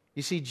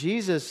 You see,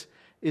 Jesus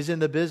is in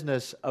the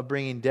business of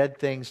bringing dead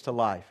things to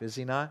life, is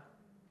He not?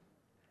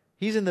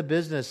 He's in the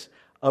business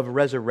of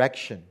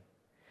resurrection.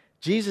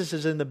 Jesus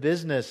is in the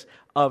business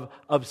of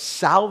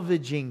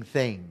salvaging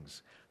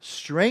things,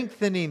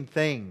 strengthening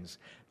things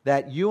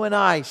that you and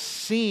I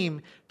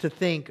seem to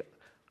think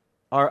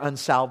are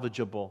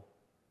unsalvageable,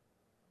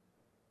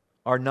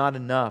 are not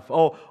enough.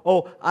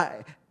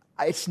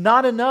 It's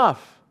not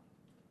enough.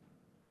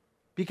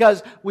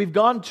 Because we've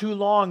gone too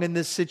long in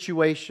this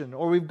situation,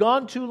 or we've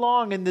gone too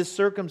long in this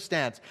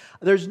circumstance.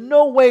 There's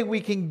no way we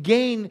can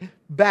gain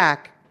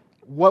back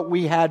what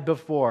we had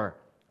before.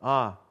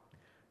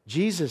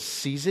 Jesus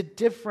sees it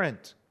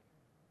different.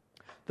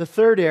 The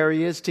third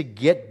area is to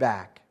get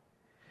back.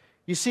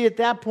 You see, at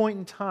that point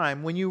in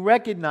time, when you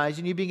recognize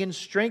and you begin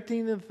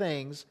strengthening the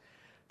things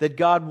that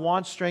God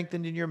wants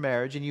strengthened in your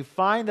marriage, and you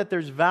find that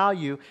there's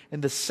value in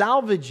the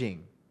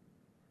salvaging.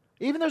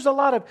 Even there's a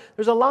lot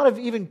of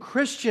even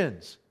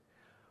Christians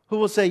who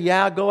will say,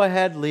 yeah, go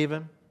ahead, leave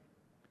him.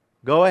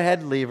 Go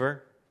ahead, leave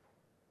her.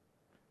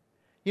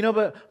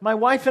 But my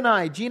wife and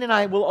I, Jean and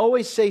I, will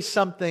always say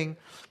something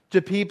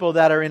to people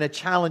that are in a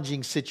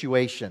challenging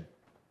situation.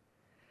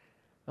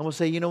 And we'll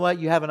say, you know what?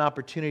 You have an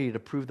opportunity to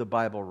prove the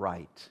Bible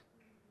right.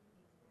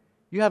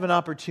 You have an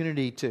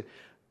opportunity to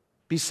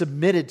be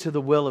submitted to the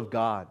will of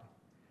God.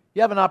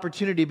 You have an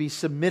opportunity to be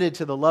submitted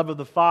to the love of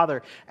the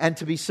Father and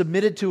to be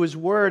submitted to His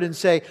Word and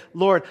say,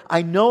 Lord,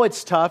 I know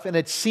it's tough and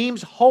it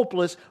seems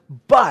hopeless,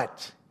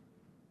 but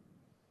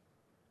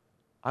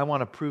I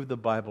want to prove the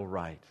Bible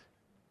right.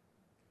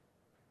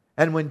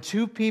 And when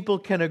two people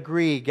can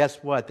agree, guess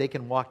what? They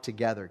can walk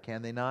together,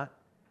 can they not?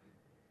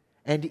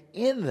 And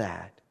in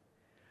that,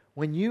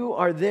 when you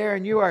are there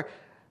and you are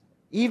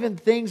even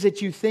things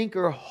that you think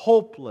are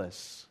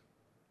hopeless,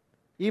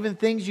 even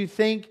things you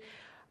think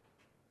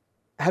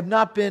have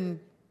not been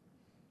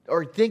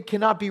or think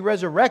cannot be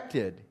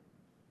resurrected,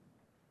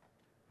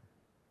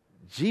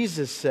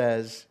 Jesus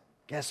says,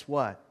 guess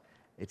what?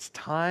 It's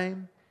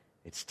time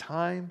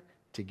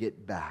to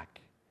get back.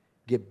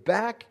 Get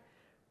back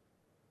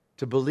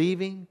to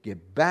believing.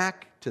 Get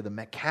back to the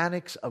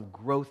mechanics of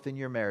growth in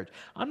your marriage.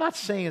 I'm not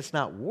saying it's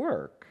not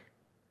work.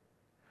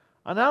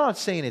 I'm not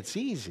saying it's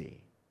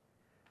easy.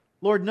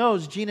 Lord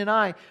knows, Gene and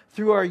I,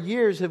 through our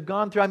years, have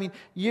gone through,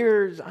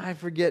 years, I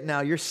forget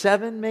now, year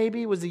 7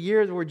 maybe was the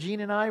year where Gene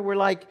and I were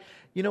like,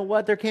 you know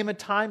what, there came a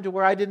time to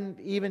where I didn't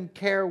even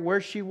care where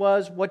she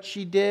was, what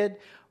she did,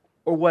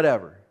 or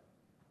whatever.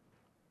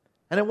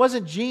 And it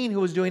wasn't Gene who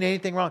was doing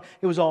anything wrong.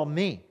 It was all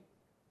me.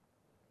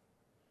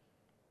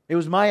 It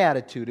was my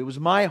attitude. It was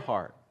my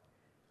heart.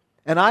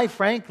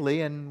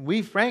 And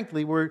we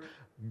frankly were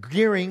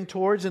gearing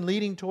towards and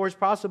leading towards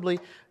possibly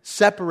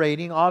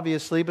separating,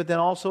 obviously, but then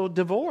also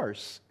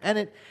divorce.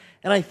 And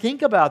I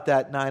think about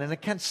that night, and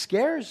it kind of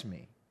scares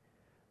me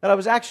that I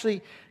was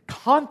actually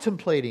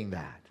contemplating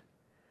that.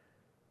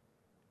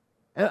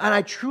 And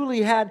I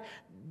truly had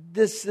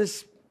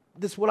this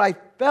what I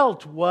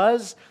felt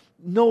was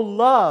no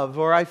love,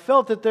 or I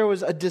felt that there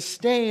was a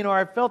disdain, or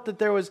I felt that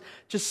there was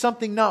just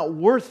something not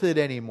worth it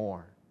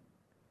anymore.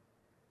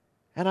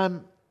 And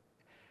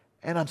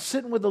I'm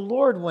sitting with the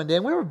Lord one day,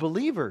 and we were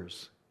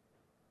believers.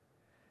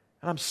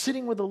 And I'm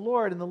sitting with the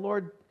Lord, and the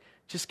Lord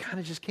just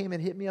came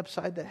and hit me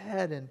upside the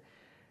head. And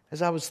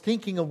as I was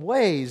thinking of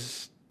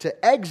ways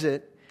to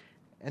exit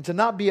and to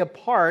not be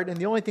apart, and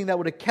the only thing that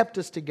would have kept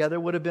us together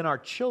would have been our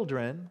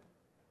children.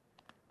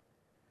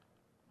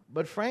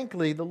 But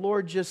frankly, the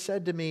Lord just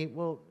said to me,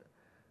 well,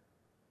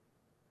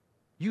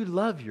 you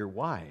love your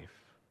wife.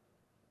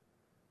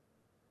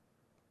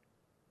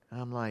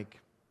 And I'm like,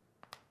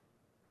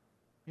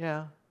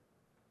 yeah,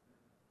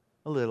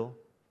 a little.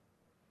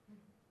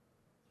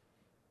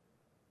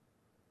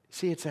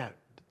 See, it's that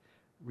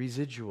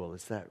residual,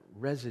 it's that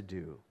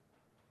residue.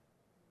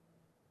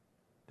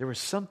 There was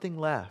something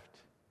left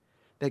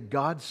that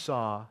God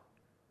saw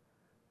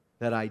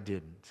that I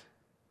didn't.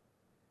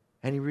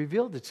 And He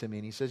revealed it to me,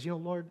 and He says,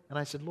 Lord, and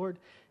I said, Lord,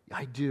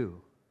 I do.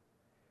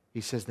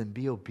 He says, then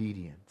be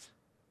obedient.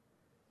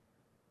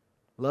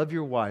 Love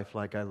your wife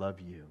like I love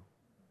you.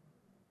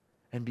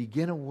 And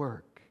begin a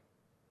work,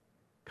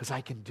 because I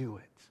can do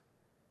it.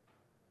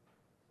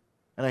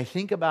 And I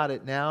think about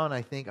it now, and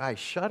I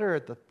shudder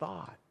at the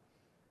thought.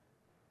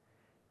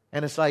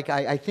 And it's like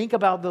I think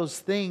about those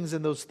things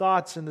and those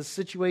thoughts and the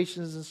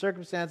situations and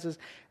circumstances,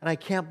 and I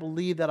can't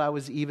believe that I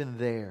was even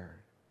there.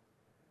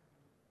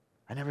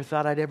 I never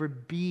thought I'd ever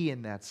be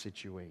in that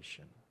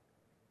situation.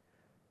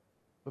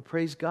 But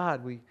praise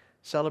God, we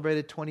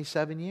celebrated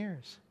 27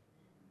 years.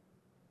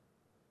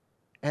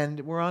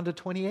 And we're on to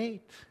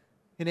 28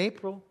 in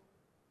April.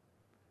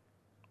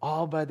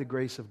 All by the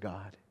grace of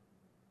God.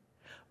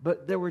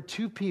 But there were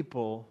 2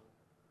 people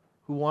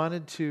who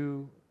wanted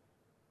to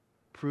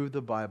prove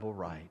the Bible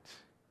right.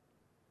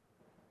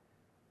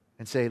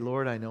 And say,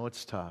 Lord, I know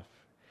it's tough.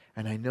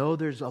 And I know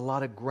there's a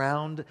lot of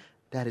ground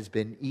that has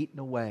been eaten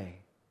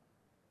away.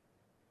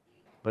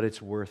 But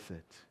it's worth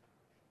it.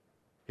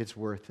 It's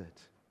worth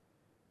it.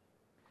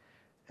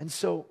 And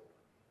so,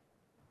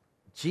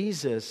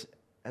 Jesus,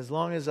 as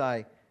long as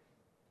I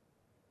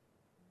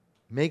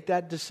make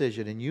that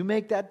decision, and you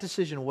make that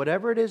decision,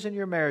 whatever it is in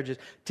your marriages,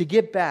 to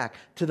get back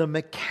to the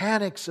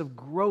mechanics of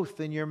growth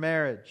in your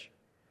marriage,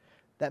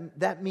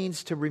 that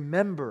means to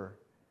remember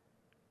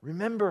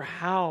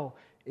how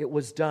it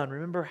was done.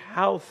 Remember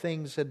how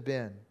things had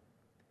been.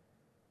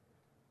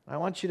 I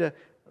want you to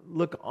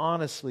look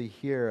honestly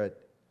here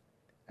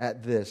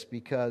at this,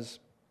 because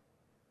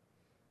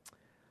I'm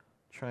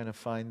trying to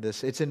find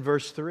this. It's in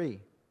verse 3.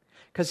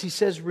 Because he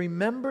says,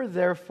 remember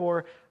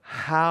therefore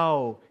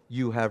how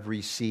you have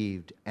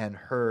received and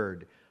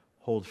heard,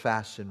 hold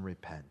fast and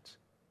repent.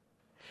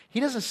 He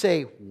doesn't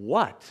say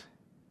what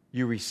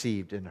you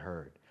received and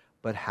heard,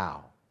 but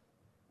how.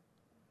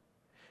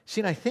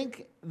 See, and I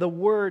think the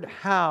word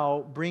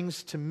how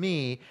brings to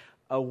me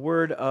a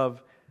word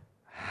of,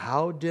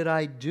 how did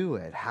I do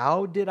it?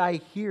 How did I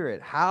hear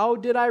it? How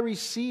did I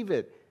receive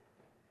it?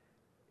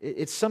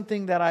 It's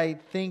something that I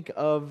think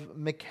of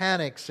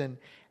mechanics, and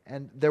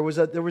there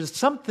was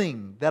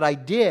something that I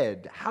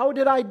did. How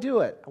did I do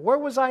it? Where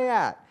was I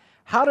at?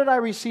 How did I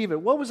receive it?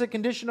 What was the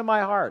condition of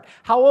my heart?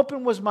 How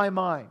open was my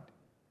mind?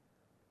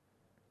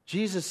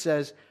 Jesus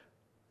says,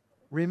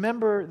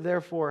 remember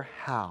therefore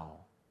how.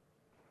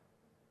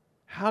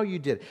 How you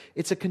did it.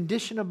 It's a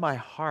condition of my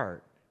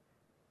heart.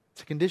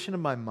 It's a condition of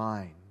my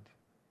mind.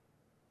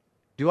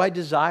 Do I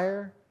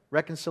desire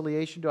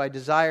reconciliation? Do I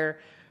desire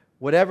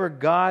whatever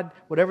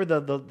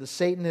the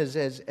Satan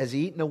has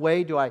eaten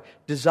away? Do I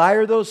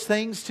desire those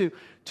things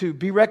to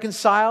be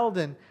reconciled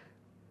and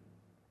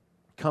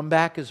come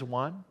back as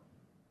one?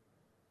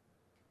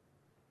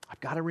 I've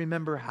got to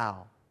remember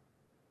how.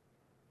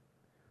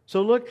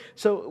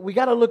 So we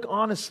got to look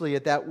honestly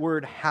at that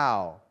word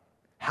how.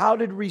 How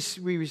did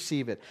we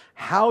receive it?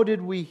 How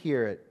did we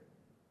hear it?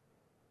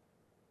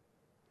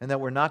 And that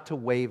we're not to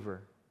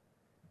waver,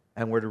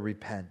 and we're to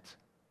repent.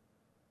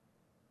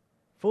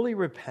 Fully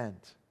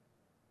repent.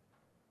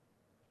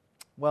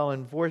 Well,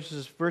 in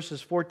verses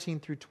 14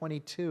 through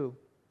 22,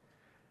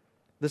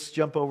 Let's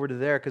jump over to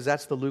there because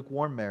that's the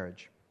lukewarm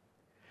marriage.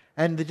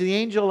 And the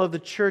angel of the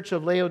church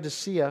of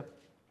Laodicea,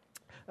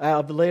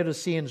 of the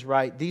Laodiceans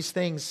write, these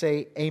things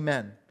say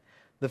Amen.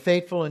 The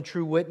faithful and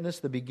true witness,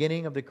 the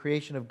beginning of the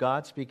creation of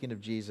God, speaking of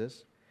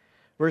Jesus.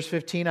 Verse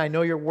 15, I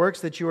know your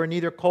works, that you are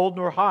neither cold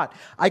nor hot.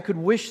 I could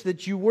wish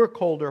that you were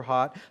cold or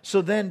hot.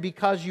 So then,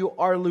 because you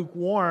are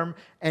lukewarm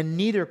and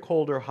neither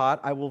cold or hot,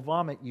 I will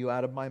vomit you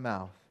out of my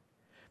mouth.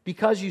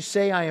 Because you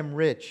say, I am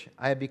rich,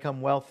 I have become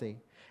wealthy,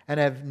 and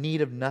have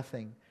need of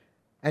nothing,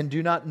 and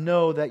do not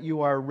know that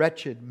you are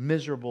wretched,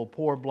 miserable,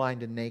 poor,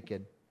 blind, and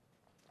naked.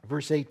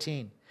 Verse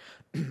 18,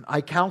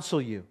 I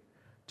counsel you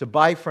to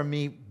buy from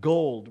me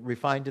gold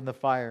refined in the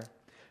fire,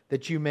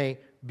 that you may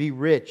be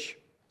rich,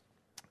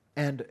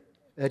 and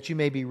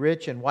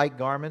white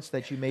garments,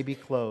 that you may be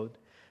clothed,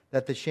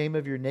 that the shame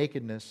of your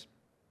nakedness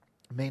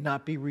may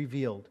not be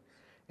revealed,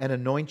 and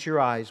anoint your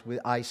eyes with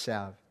eye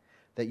salve,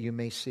 that you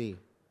may see.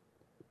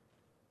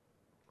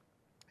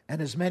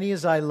 And as many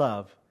as I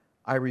love,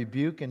 I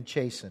rebuke and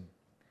chasten.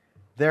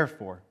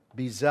 Therefore,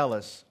 be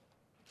zealous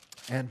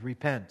and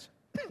repent.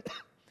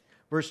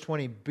 Verse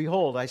 20,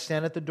 behold, I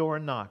stand at the door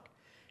and knock.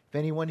 If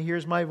anyone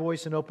hears my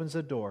voice and opens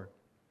the door,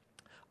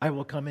 I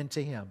will come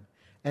into him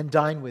and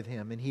dine with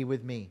him and he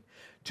with me.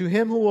 To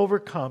him who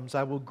overcomes,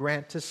 I will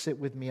grant to sit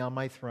with me on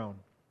my throne,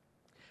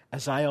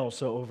 as I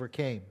also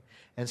overcame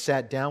and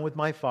sat down with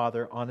my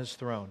Father on his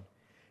throne.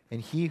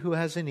 And he who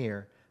has an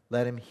ear,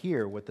 let him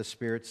hear what the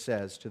Spirit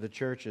says to the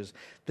churches.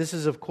 This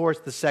is, of course,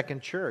 the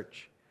second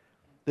church.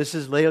 This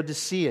is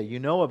Laodicea. You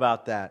know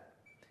about that.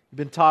 You've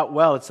been taught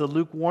well. It's a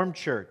lukewarm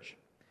church.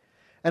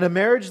 And a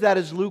marriage that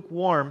is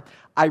lukewarm,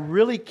 I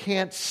really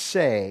can't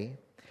say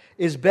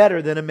is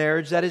better than a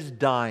marriage that is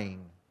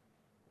dying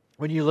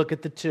when you look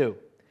at the two.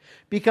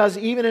 Because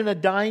even in a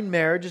dying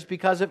marriage, it's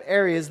because of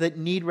areas that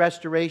need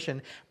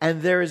restoration,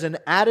 and there is an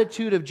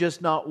attitude of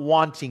just not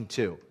wanting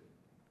to.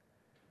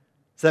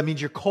 So that means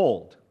you're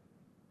cold.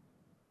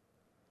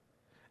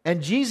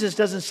 And Jesus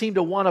doesn't seem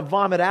to want to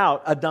vomit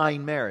out a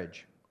dying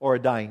marriage or a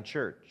dying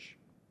church.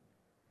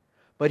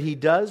 But He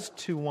does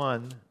to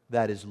one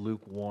that is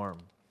lukewarm,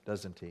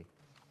 doesn't He?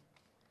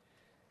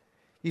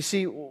 You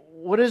see,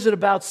 what is it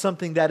about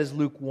something that is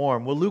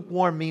lukewarm? Well,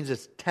 lukewarm means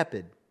it's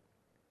tepid.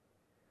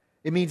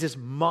 It means it's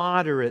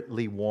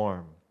moderately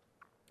warm.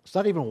 It's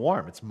not even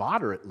warm, it's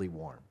moderately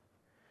warm.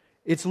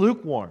 It's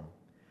lukewarm.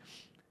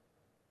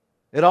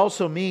 It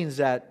also means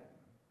that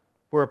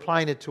we're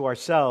applying it to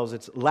ourselves.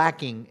 It's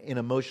lacking in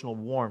emotional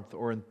warmth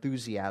or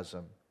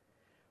enthusiasm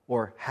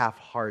or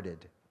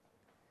half-hearted.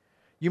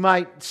 You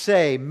might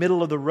say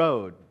middle of the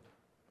road,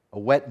 a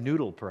wet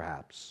noodle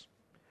perhaps,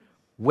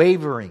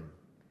 wavering,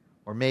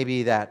 or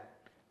maybe that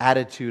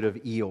attitude of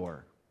Eeyore,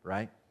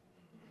 right?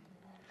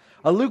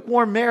 A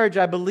lukewarm marriage,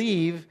 I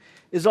believe,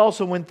 is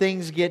also when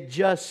things get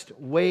just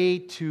way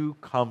too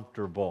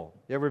comfortable.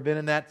 You ever been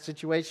in that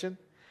situation?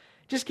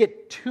 Just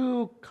get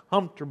too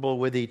comfortable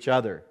with each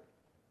other.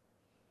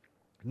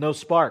 No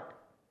spark,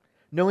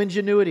 no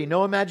ingenuity,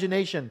 no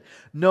imagination,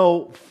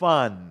 no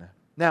fun.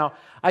 Now,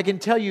 I can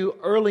tell you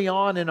early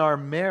on in our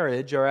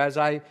marriage, or as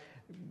I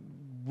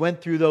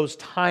went through those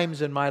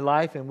times in my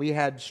life and we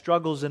had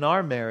struggles in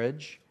our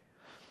marriage,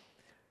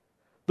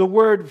 the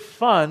word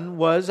fun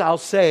was, I'll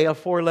say, a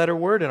 4-letter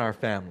word in our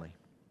family.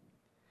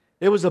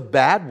 It was a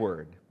bad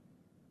word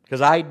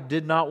because I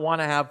did not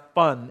want to have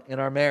fun in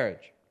our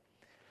marriage.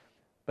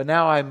 But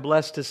now I'm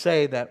blessed to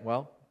say that,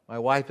 well, my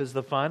wife is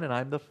the fun and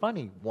I'm the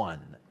funny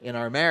one in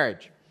our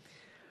marriage.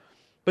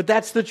 But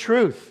that's the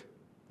truth.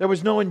 There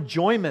was no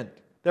enjoyment.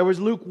 There was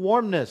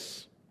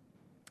lukewarmness.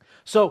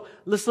 So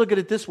let's look at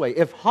it this way.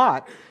 If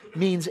hot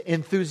means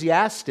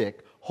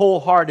enthusiastic,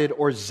 wholehearted,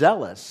 or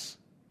zealous,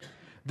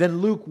 then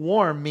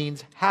lukewarm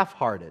means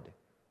half-hearted,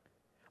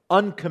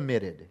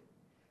 uncommitted,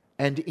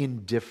 and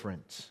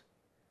indifferent.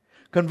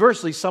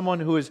 Conversely, someone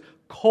who is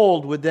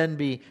cold would then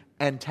be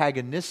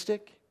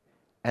antagonistic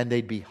and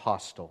they'd be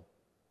hostile.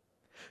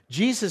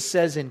 Jesus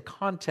says in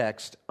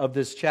context of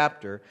this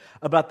chapter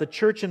about the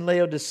church in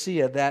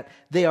Laodicea that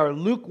they are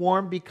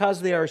lukewarm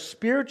because they are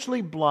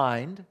spiritually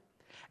blind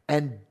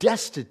and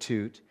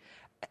destitute,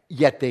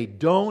 yet they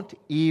don't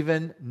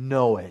even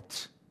know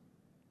it.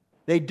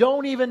 They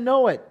don't even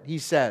know it, he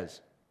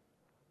says.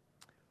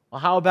 Well,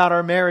 how about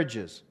our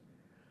marriages?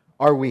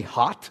 Are we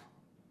hot?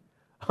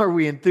 Are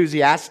we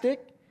enthusiastic?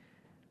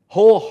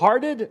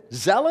 Wholehearted?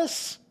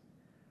 Zealous?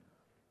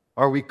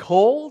 Are we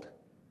cold?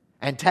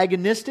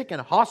 Antagonistic and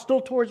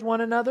hostile towards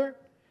one another?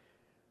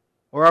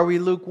 Or are we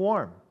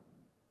lukewarm?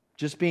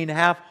 Just being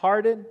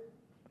half-hearted,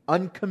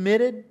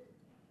 uncommitted,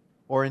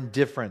 or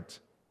indifferent?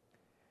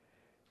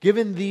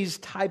 Given these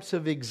types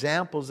of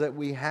examples that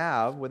we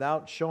have,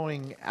 without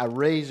showing a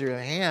raise your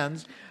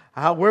hands,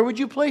 where would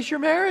you place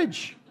your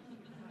marriage?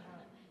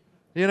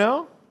 You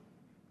know?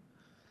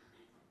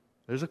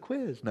 There's a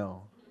quiz.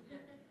 No.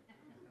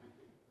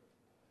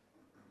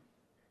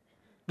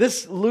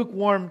 This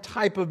lukewarm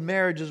type of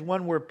marriage is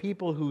one where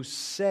people who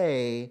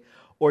say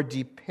or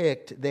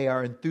depict they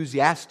are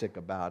enthusiastic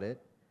about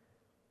it,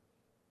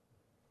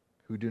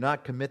 who do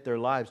not commit their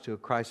lives to a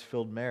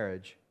Christ-filled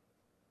marriage,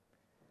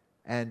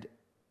 And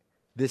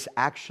this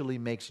actually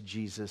makes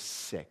Jesus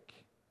sick.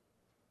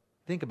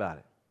 Think about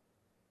it.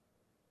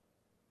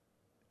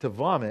 To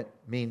vomit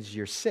means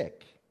you're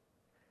sick.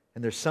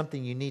 And there's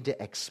something you need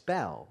to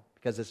expel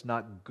because it's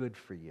not good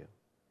for you.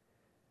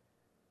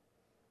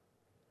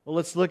 Well,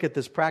 let's look at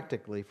this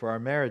practically for our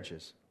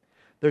marriages.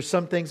 There's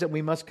some things that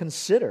we must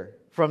consider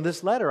from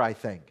this letter, I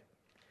think.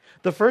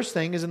 The first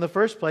thing is, in the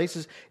first place,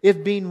 is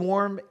if being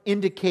lukewarm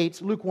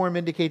indicates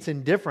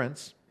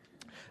indifference,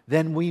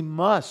 then we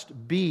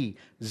must be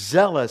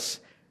zealous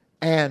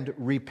and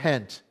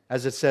repent,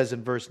 as it says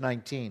in verse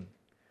 19.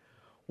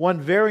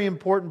 One very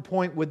important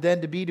point would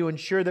then be to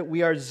ensure that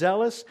we are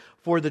zealous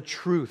for the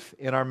truth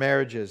in our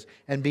marriages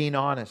and being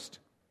honest.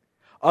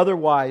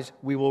 Otherwise,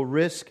 we will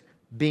risk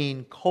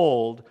being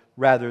cold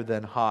rather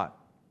than hot.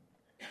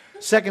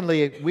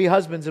 Secondly, we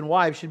husbands and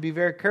wives should be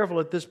very careful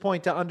at this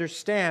point to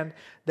understand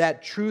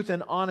that truth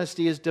and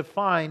honesty is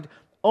defined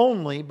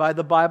only by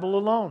the Bible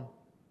alone.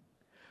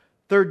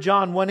 3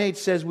 John 1:8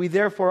 says, "We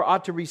therefore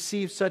ought to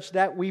receive such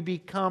that we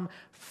become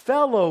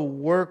fellow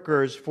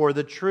workers for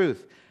the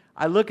truth."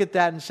 I look at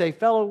that and say,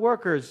 fellow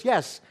workers,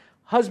 yes,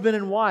 husband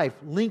and wife,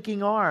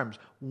 linking arms,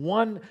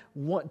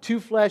 two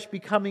flesh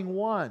becoming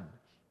one,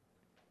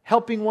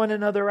 helping one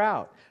another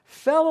out.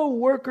 Fellow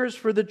workers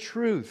for the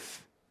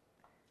truth.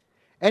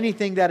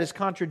 Anything that is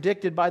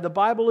contradicted by the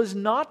Bible is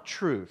not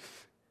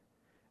truth.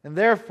 And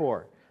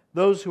therefore,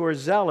 those who are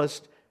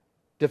zealous,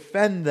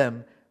 defend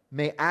them,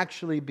 may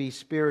actually be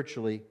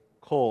spiritually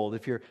cold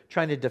if you're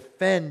trying to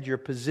defend your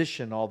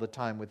position all the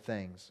time with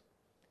things.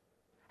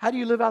 How do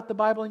you live out the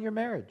Bible in your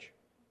marriage?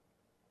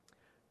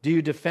 Do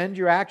you defend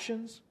your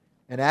actions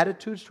and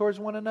attitudes towards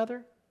one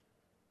another?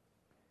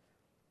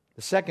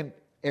 The second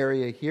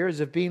area here is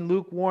if being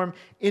lukewarm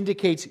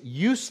indicates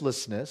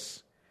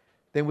uselessness,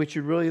 then we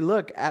should really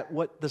look at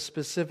what the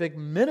specific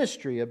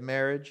ministry of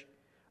marriage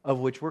of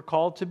which we're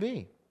called to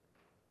be.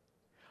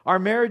 Our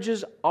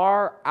marriages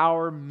are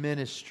our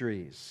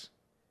ministries.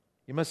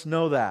 You must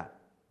know that.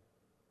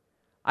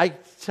 I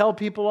tell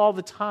people all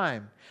the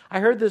time. I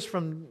heard this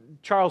from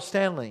Charles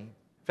Stanley.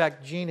 In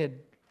fact, Gene had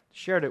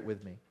shared it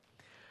with me.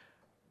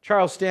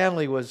 Charles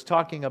Stanley was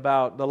talking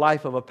about the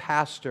life of a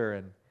pastor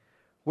and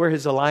where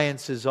his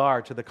alliances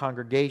are to the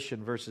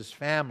congregation versus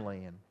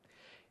family. And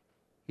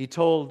he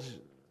told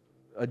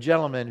a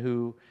gentleman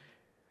who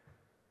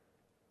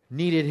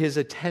needed his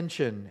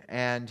attention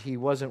and he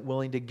wasn't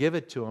willing to give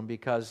it to him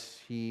because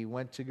he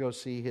went to go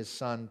see his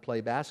son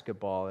play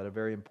basketball at a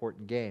very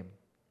important game.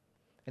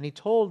 And he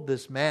told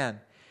this man,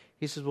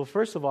 he says, well,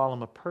 first of all,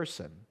 I'm a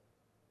person.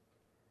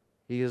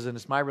 He goes, and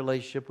it's my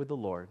relationship with the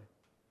Lord.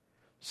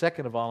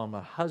 Second of all, I'm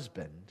a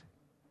husband.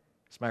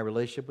 It's my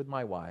relationship with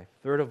my wife.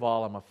 Third of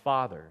all, I'm a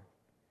father.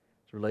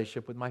 It's a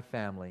relationship with my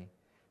family.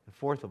 And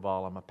fourth of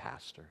all, I'm a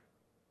pastor.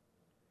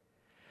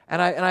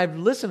 And I've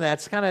listened to that.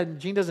 It's kind of,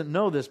 Gene doesn't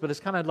know this, but it's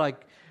kind of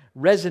like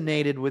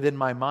resonated within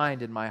my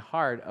mind and my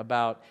heart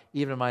about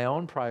even my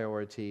own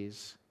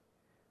priorities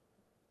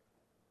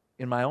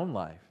in my own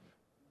life.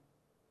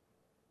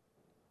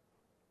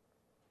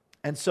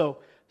 And so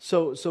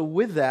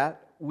with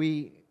that,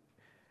 we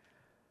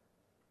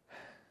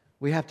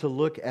have to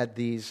look at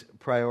these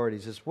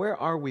priorities. Is where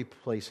are we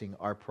placing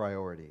our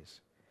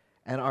priorities?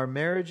 And our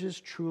marriages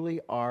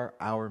truly are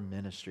our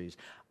ministries.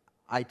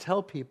 I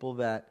tell people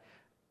that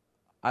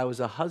I was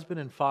a husband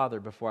and father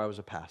before I was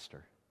a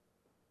pastor.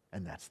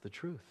 And that's the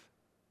truth.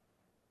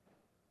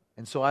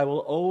 And so I will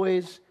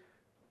always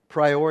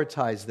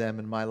prioritize them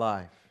in my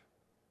life.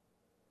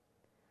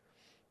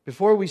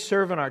 Before we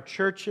serve in our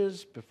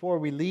churches, before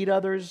we lead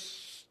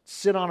others,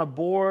 sit on a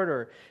board,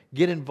 or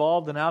get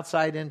involved in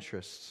outside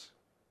interests,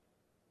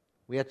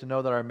 we have to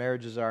know that our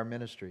marriages are our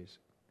ministries.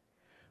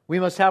 We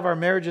must have our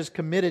marriages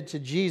committed to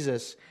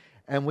Jesus,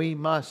 and we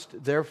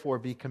must therefore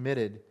be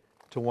committed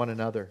to one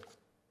another.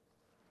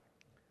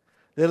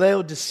 The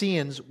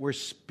Laodiceans were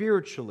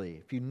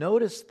spiritually, if you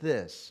notice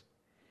this,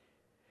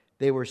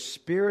 they were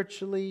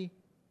spiritually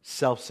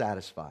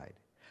self-satisfied.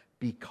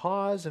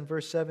 Because, in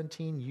verse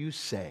 17, you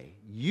say.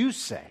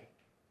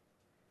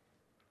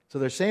 So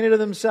they're saying it to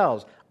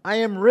themselves, I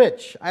am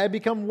rich, I have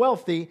become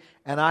wealthy,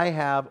 and I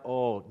have,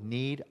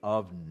 need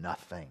of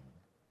nothing.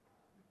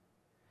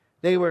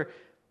 They were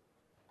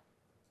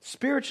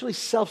spiritually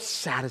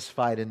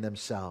self-satisfied in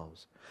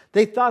themselves.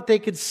 They thought they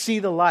could see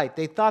the light.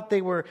 They thought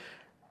they were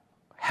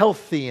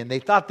healthy, and they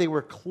thought they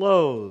were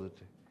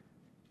clothed.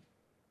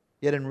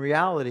 Yet in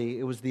reality,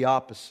 it was the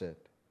opposite.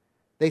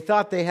 They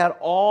thought they had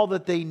all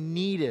that they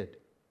needed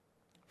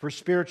for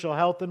spiritual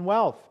health and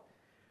wealth.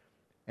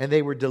 And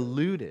they were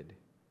deluded.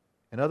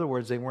 In other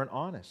words, they weren't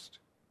honest.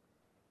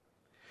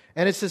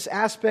 And it's this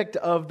aspect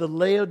of the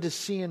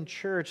Laodicean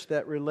church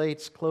that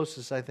relates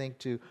closest, I think,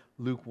 to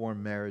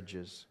lukewarm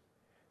marriages.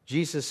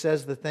 Jesus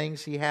says the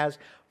things he has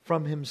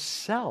from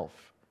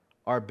himself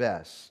are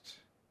best.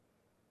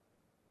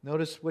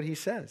 Notice what he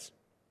says.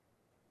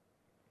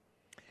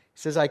 He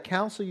says, I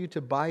counsel you to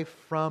buy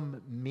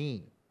from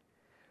me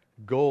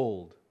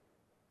gold,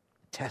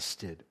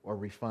 tested or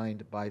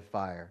refined by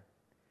fire,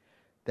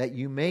 that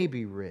you may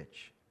be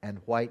rich, and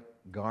white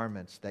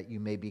garments that you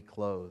may be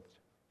clothed.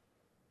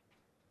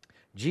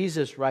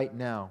 Jesus right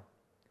now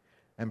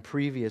and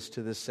previous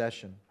to this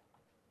session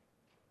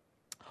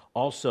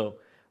also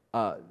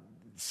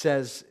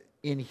says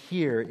in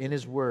here, in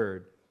His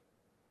Word,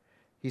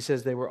 He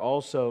says they were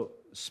also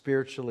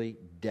spiritually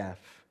deaf.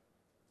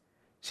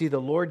 See, the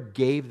Lord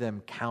gave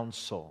them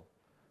counsel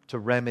to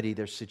remedy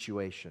their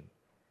situation,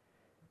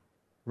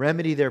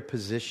 remedy their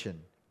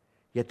position,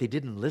 yet they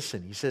didn't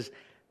listen. He says,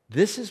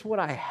 this is what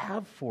I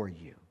have for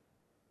you.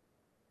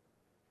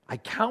 I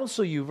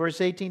counsel you,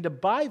 verse 18, to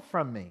buy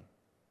from me.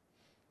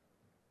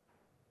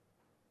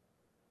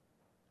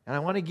 And I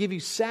want to give you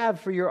salve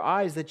for your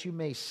eyes that you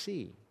may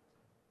see.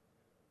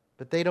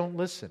 But they don't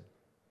listen.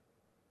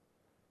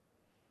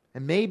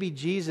 And maybe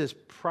Jesus,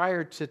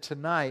 prior to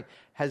tonight,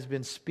 has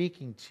been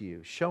speaking to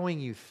you, showing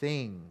you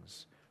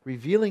things,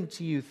 revealing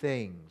to you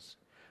things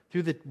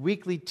through the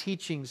weekly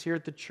teachings here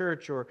at the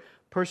church or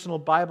personal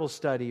Bible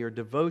study or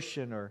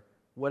devotion or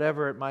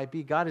whatever it might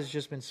be. God has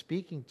just been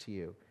speaking to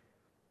you.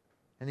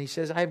 And He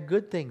says, I have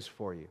good things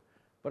for you.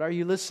 But are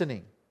you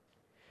listening?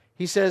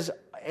 He says,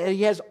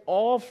 He has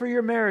all for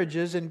your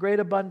marriages in great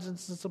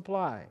abundance and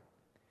supply.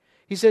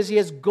 He says He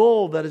has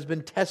gold that has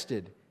been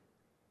tested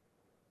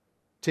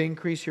to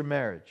increase your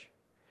marriage.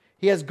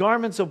 He has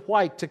garments of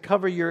white to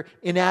cover your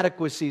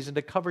inadequacies and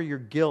to cover your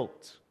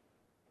guilt.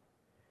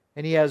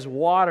 And He has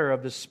water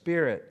of the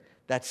Spirit,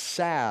 that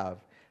salve,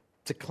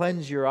 to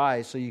cleanse your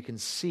eyes so you can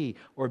see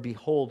or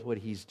behold what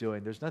He's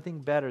doing. There's nothing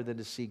better than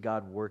to see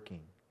God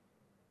working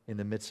in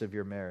the midst of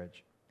your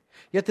marriage.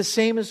 Yet the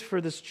same is for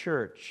this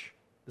church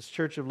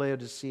of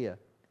Laodicea,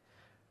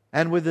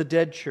 and with the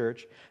dead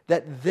church,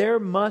 that there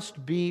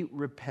must be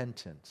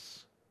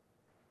repentance.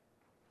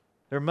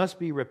 There must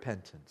be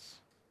repentance.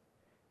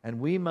 And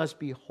we must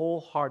be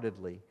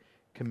wholeheartedly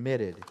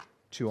committed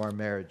to our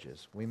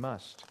marriages. We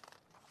must.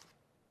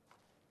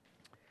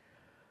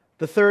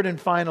 The third and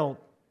final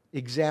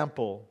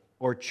example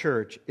or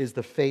church is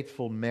the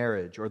faithful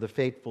marriage or the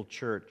faithful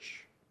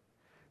church.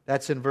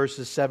 That's in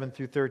verses 7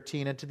 through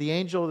 13. And to the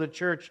angel of the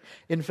church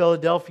in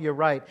Philadelphia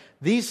write,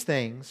 these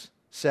things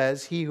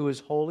says He who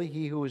is holy,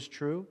 He who is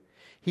true,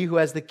 He who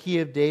has the key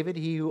of David,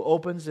 He who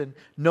opens and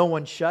no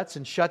one shuts,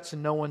 and shuts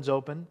and no one's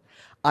opened.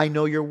 I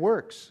know your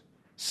works.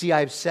 See,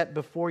 I have set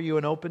before you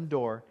an open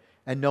door,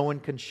 and no one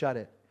can shut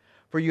it.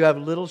 For you have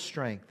little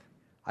strength.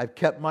 I've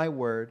kept my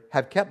word,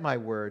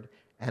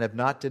 and have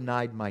not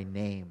denied my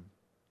name.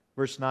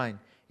 Verse 9.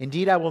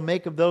 Indeed, I will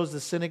make of those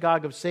the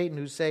synagogue of Satan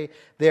who say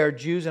they are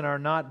Jews and are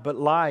not, but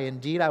lie.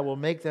 Indeed, I will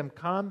make them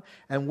come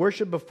and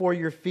worship before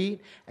your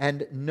feet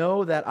and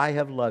know that I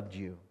have loved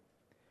you,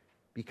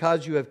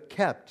 because you have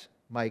kept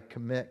my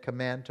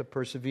command to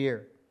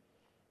persevere.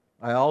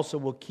 I also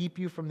will keep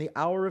you from the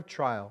hour of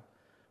trial,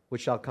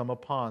 which shall come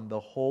upon the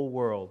whole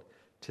world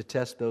to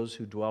test those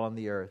who dwell on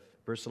the earth.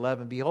 Verse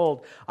 11,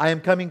 behold, I am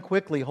coming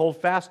quickly.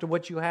 Hold fast to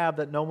what you have,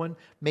 that no one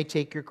may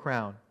take your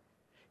crown.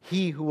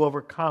 He who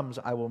overcomes,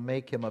 I will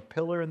make him a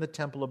pillar in the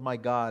temple of my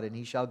God, and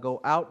he shall go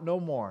out no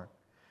more.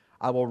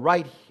 I will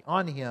write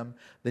on him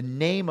the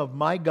name of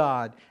my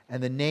God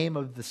and the name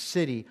of the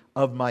city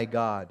of my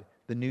God,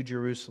 the New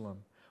Jerusalem,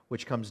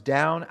 which comes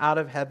down out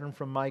of heaven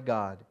from my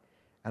God,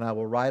 and I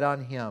will write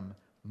on him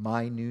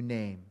my new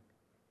name.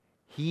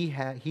 He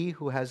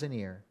who has an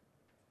ear,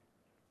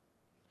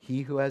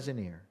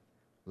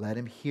 let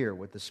him hear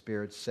what the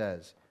Spirit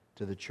says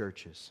to the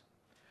churches.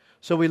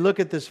 So we look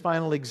at this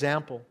final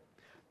example.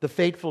 The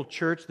faithful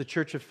church, the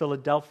Church of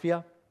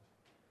Philadelphia,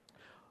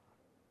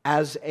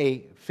 as a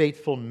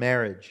faithful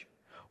marriage.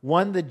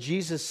 One that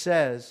Jesus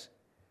says,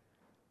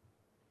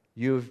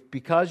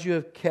 because you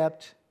have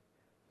kept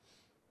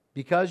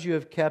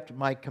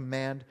my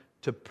command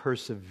to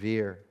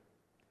persevere.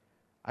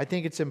 I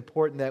think it's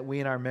important that we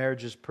in our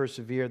marriages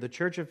persevere. The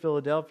Church of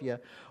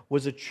Philadelphia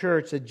was a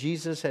church that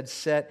Jesus had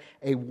set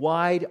a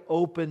wide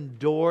open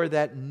door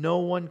that no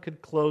one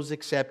could close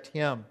except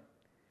Him.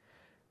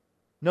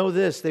 Know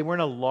this, they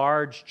weren't a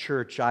large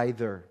church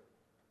either.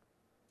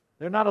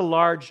 They're not a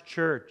large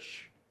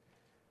church.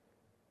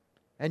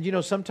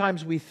 And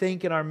sometimes we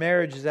think in our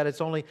marriages that it's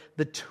only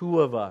the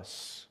two of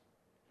us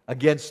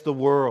against the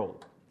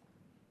world.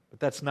 But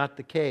that's not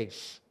the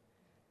case.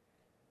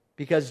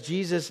 Because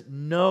Jesus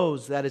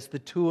knows that it's the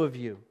two of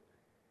you.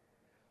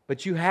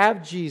 But you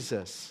have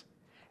Jesus,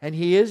 and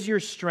He is your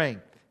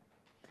strength,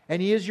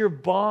 and He is your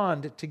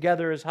bond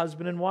together as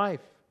husband and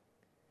wife.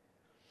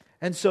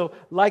 And so,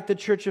 like the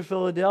Church of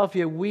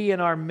Philadelphia, we in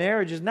our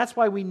marriages, and that's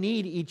why we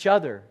need each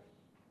other.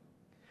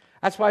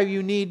 That's why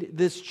you need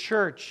this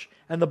church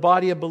and the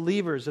body of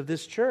believers of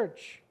this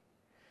church.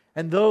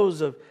 And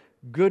those of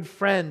good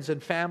friends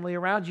and family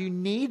around you. You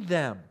need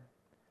them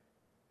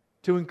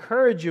to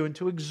encourage you and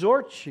to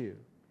exhort you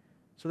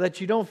so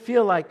that you don't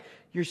feel like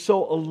you're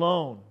so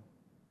alone.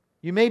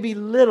 You may be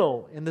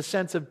little in the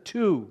sense of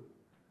two,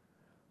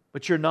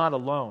 but you're not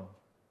alone.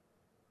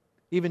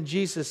 Even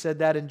Jesus said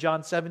that in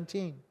John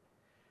 17.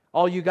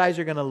 All you guys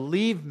are going to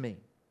leave me,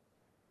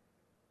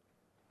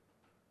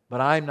 but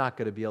I'm not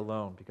going to be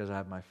alone because I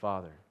have my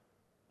Father.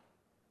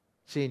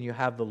 See, and you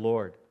have the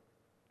Lord.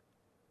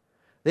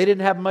 They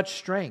didn't have much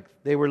strength.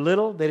 They were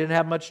little, they didn't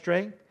have much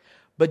strength.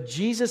 But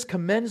Jesus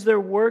commends their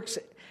works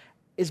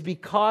is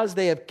because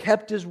they have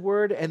kept His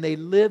word and they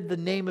live the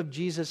name of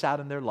Jesus out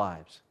in their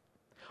lives.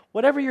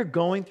 Whatever you're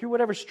going through,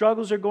 whatever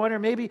struggles are going, or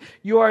maybe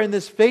you are in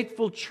this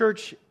faithful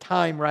church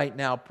time right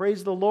now,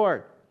 praise the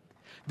Lord.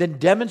 Then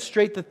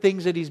demonstrate the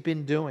things that He's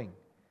been doing.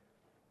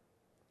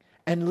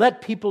 And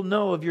let people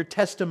know of your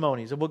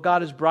testimonies, of what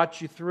God has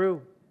brought you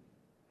through.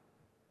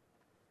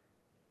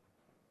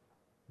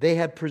 They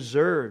have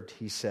preserved,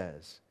 He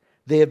says.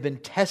 They have been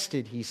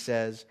tested, He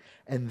says,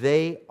 and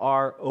they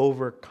are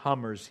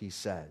overcomers, He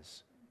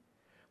says.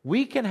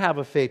 We can have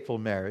a faithful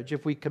marriage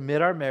if we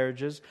commit our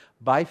marriages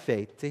by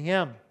faith to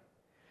Him.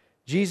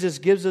 Jesus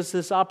gives us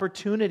this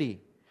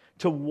opportunity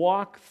to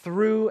walk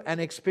through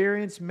and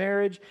experience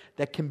marriage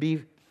that can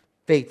be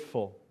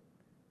faithful.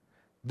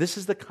 This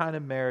is the kind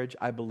of marriage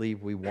I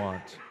believe we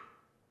want.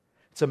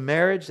 It's a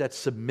marriage that's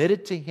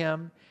submitted to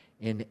Him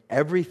in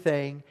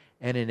everything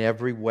and in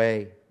every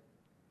way.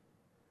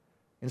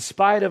 In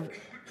spite of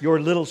your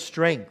little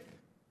strength,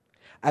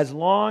 as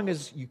long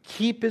as you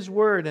keep His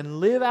word and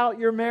live out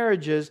your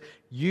marriages,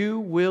 you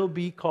will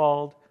be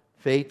called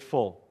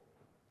faithful.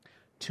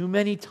 Too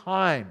many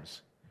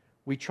times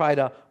we try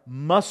to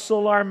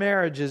muscle our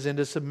marriages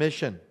into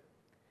submission,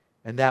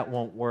 and that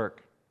won't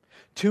work.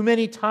 Too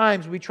many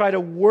times we try to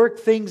work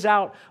things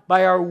out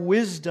by our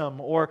wisdom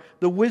or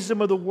the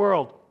wisdom of the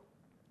world.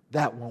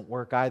 That won't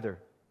work either.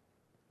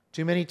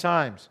 Too many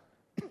times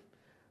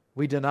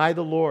we deny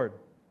the Lord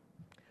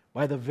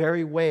by the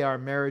very way our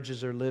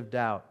marriages are lived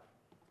out.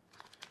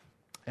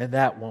 And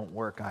that won't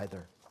work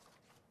either.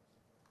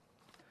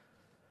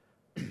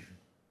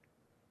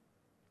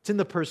 It's in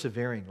the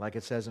persevering, like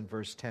it says in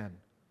verse 10,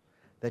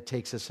 that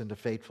takes us into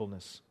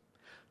faithfulness.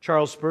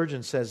 Charles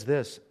Spurgeon says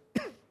this,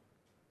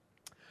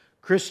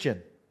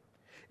 Christian,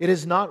 it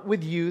is not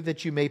with you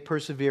that you may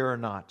persevere or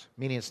not,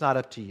 meaning it's not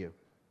up to you.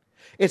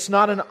 It's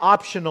not an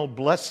optional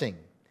blessing.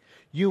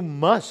 You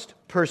must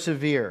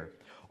persevere,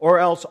 or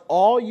else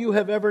all you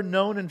have ever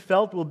known and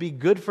felt will be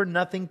good for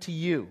nothing to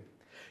you.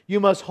 You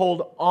must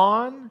hold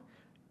on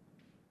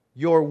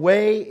your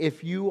way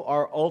if you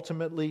are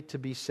ultimately to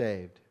be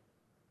saved.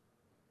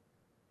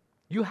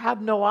 You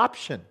have no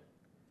option.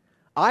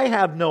 I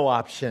have no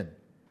option.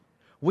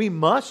 We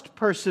must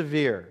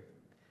persevere,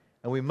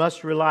 and we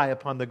must rely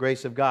upon the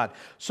grace of God.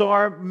 So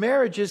our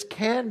marriages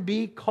can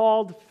be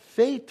called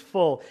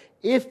faithful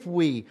if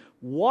we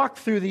walk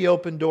through the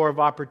open door of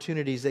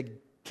opportunities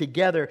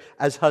together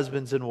as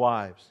husbands and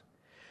wives.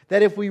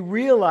 That if we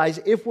realize,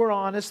 if we're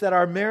honest, that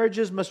our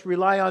marriages must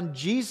rely on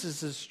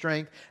Jesus'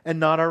 strength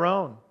and not our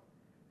own.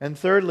 And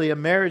thirdly, a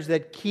marriage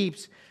that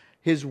keeps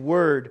His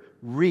word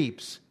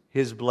reaps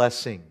His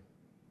blessing.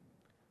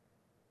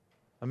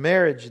 A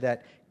marriage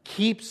that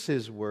keeps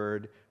His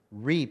word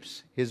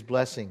reaps His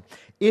blessing.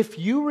 If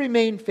you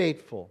remain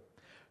faithful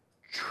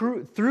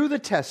through the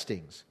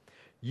testings,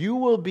 you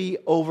will be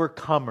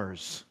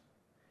overcomers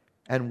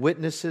and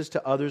witnesses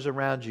to others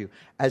around you,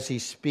 as he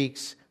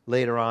speaks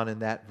later on in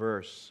that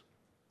verse.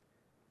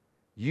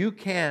 You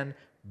can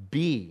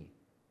be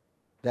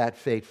that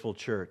faithful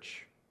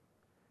church.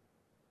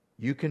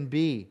 You can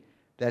be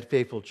that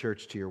faithful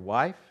church to your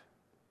wife,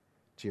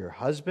 to your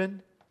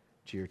husband,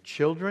 to your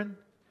children,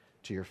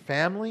 to your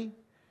family,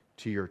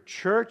 to your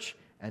church,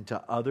 and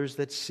to others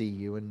that see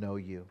you and know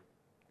you.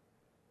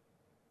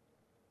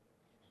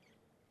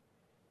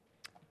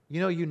 You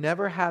know, you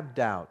never have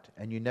doubt,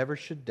 and you never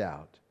should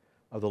doubt,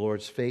 of the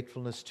Lord's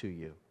faithfulness to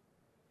you.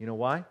 You know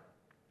why?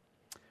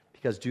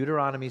 Because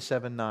Deuteronomy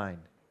 7:9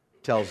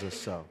 tells us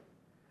so.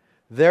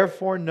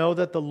 Therefore know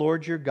that the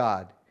Lord your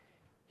God,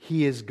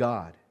 He is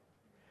God,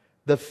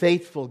 the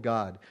faithful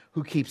God,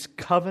 who keeps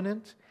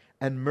covenant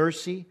and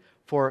mercy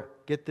for,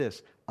 get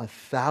this,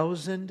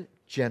 1,000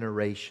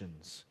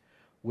 generations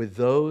with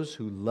those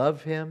who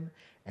love Him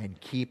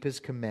and keep His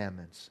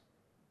commandments.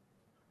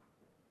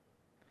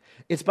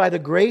 It's by the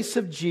grace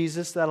of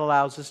Jesus that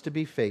allows us to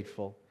be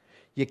faithful.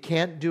 You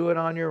can't do it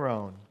on your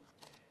own.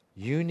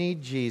 You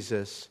need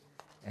Jesus,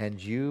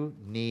 and you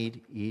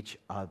need each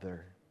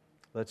other.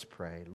 Let's pray.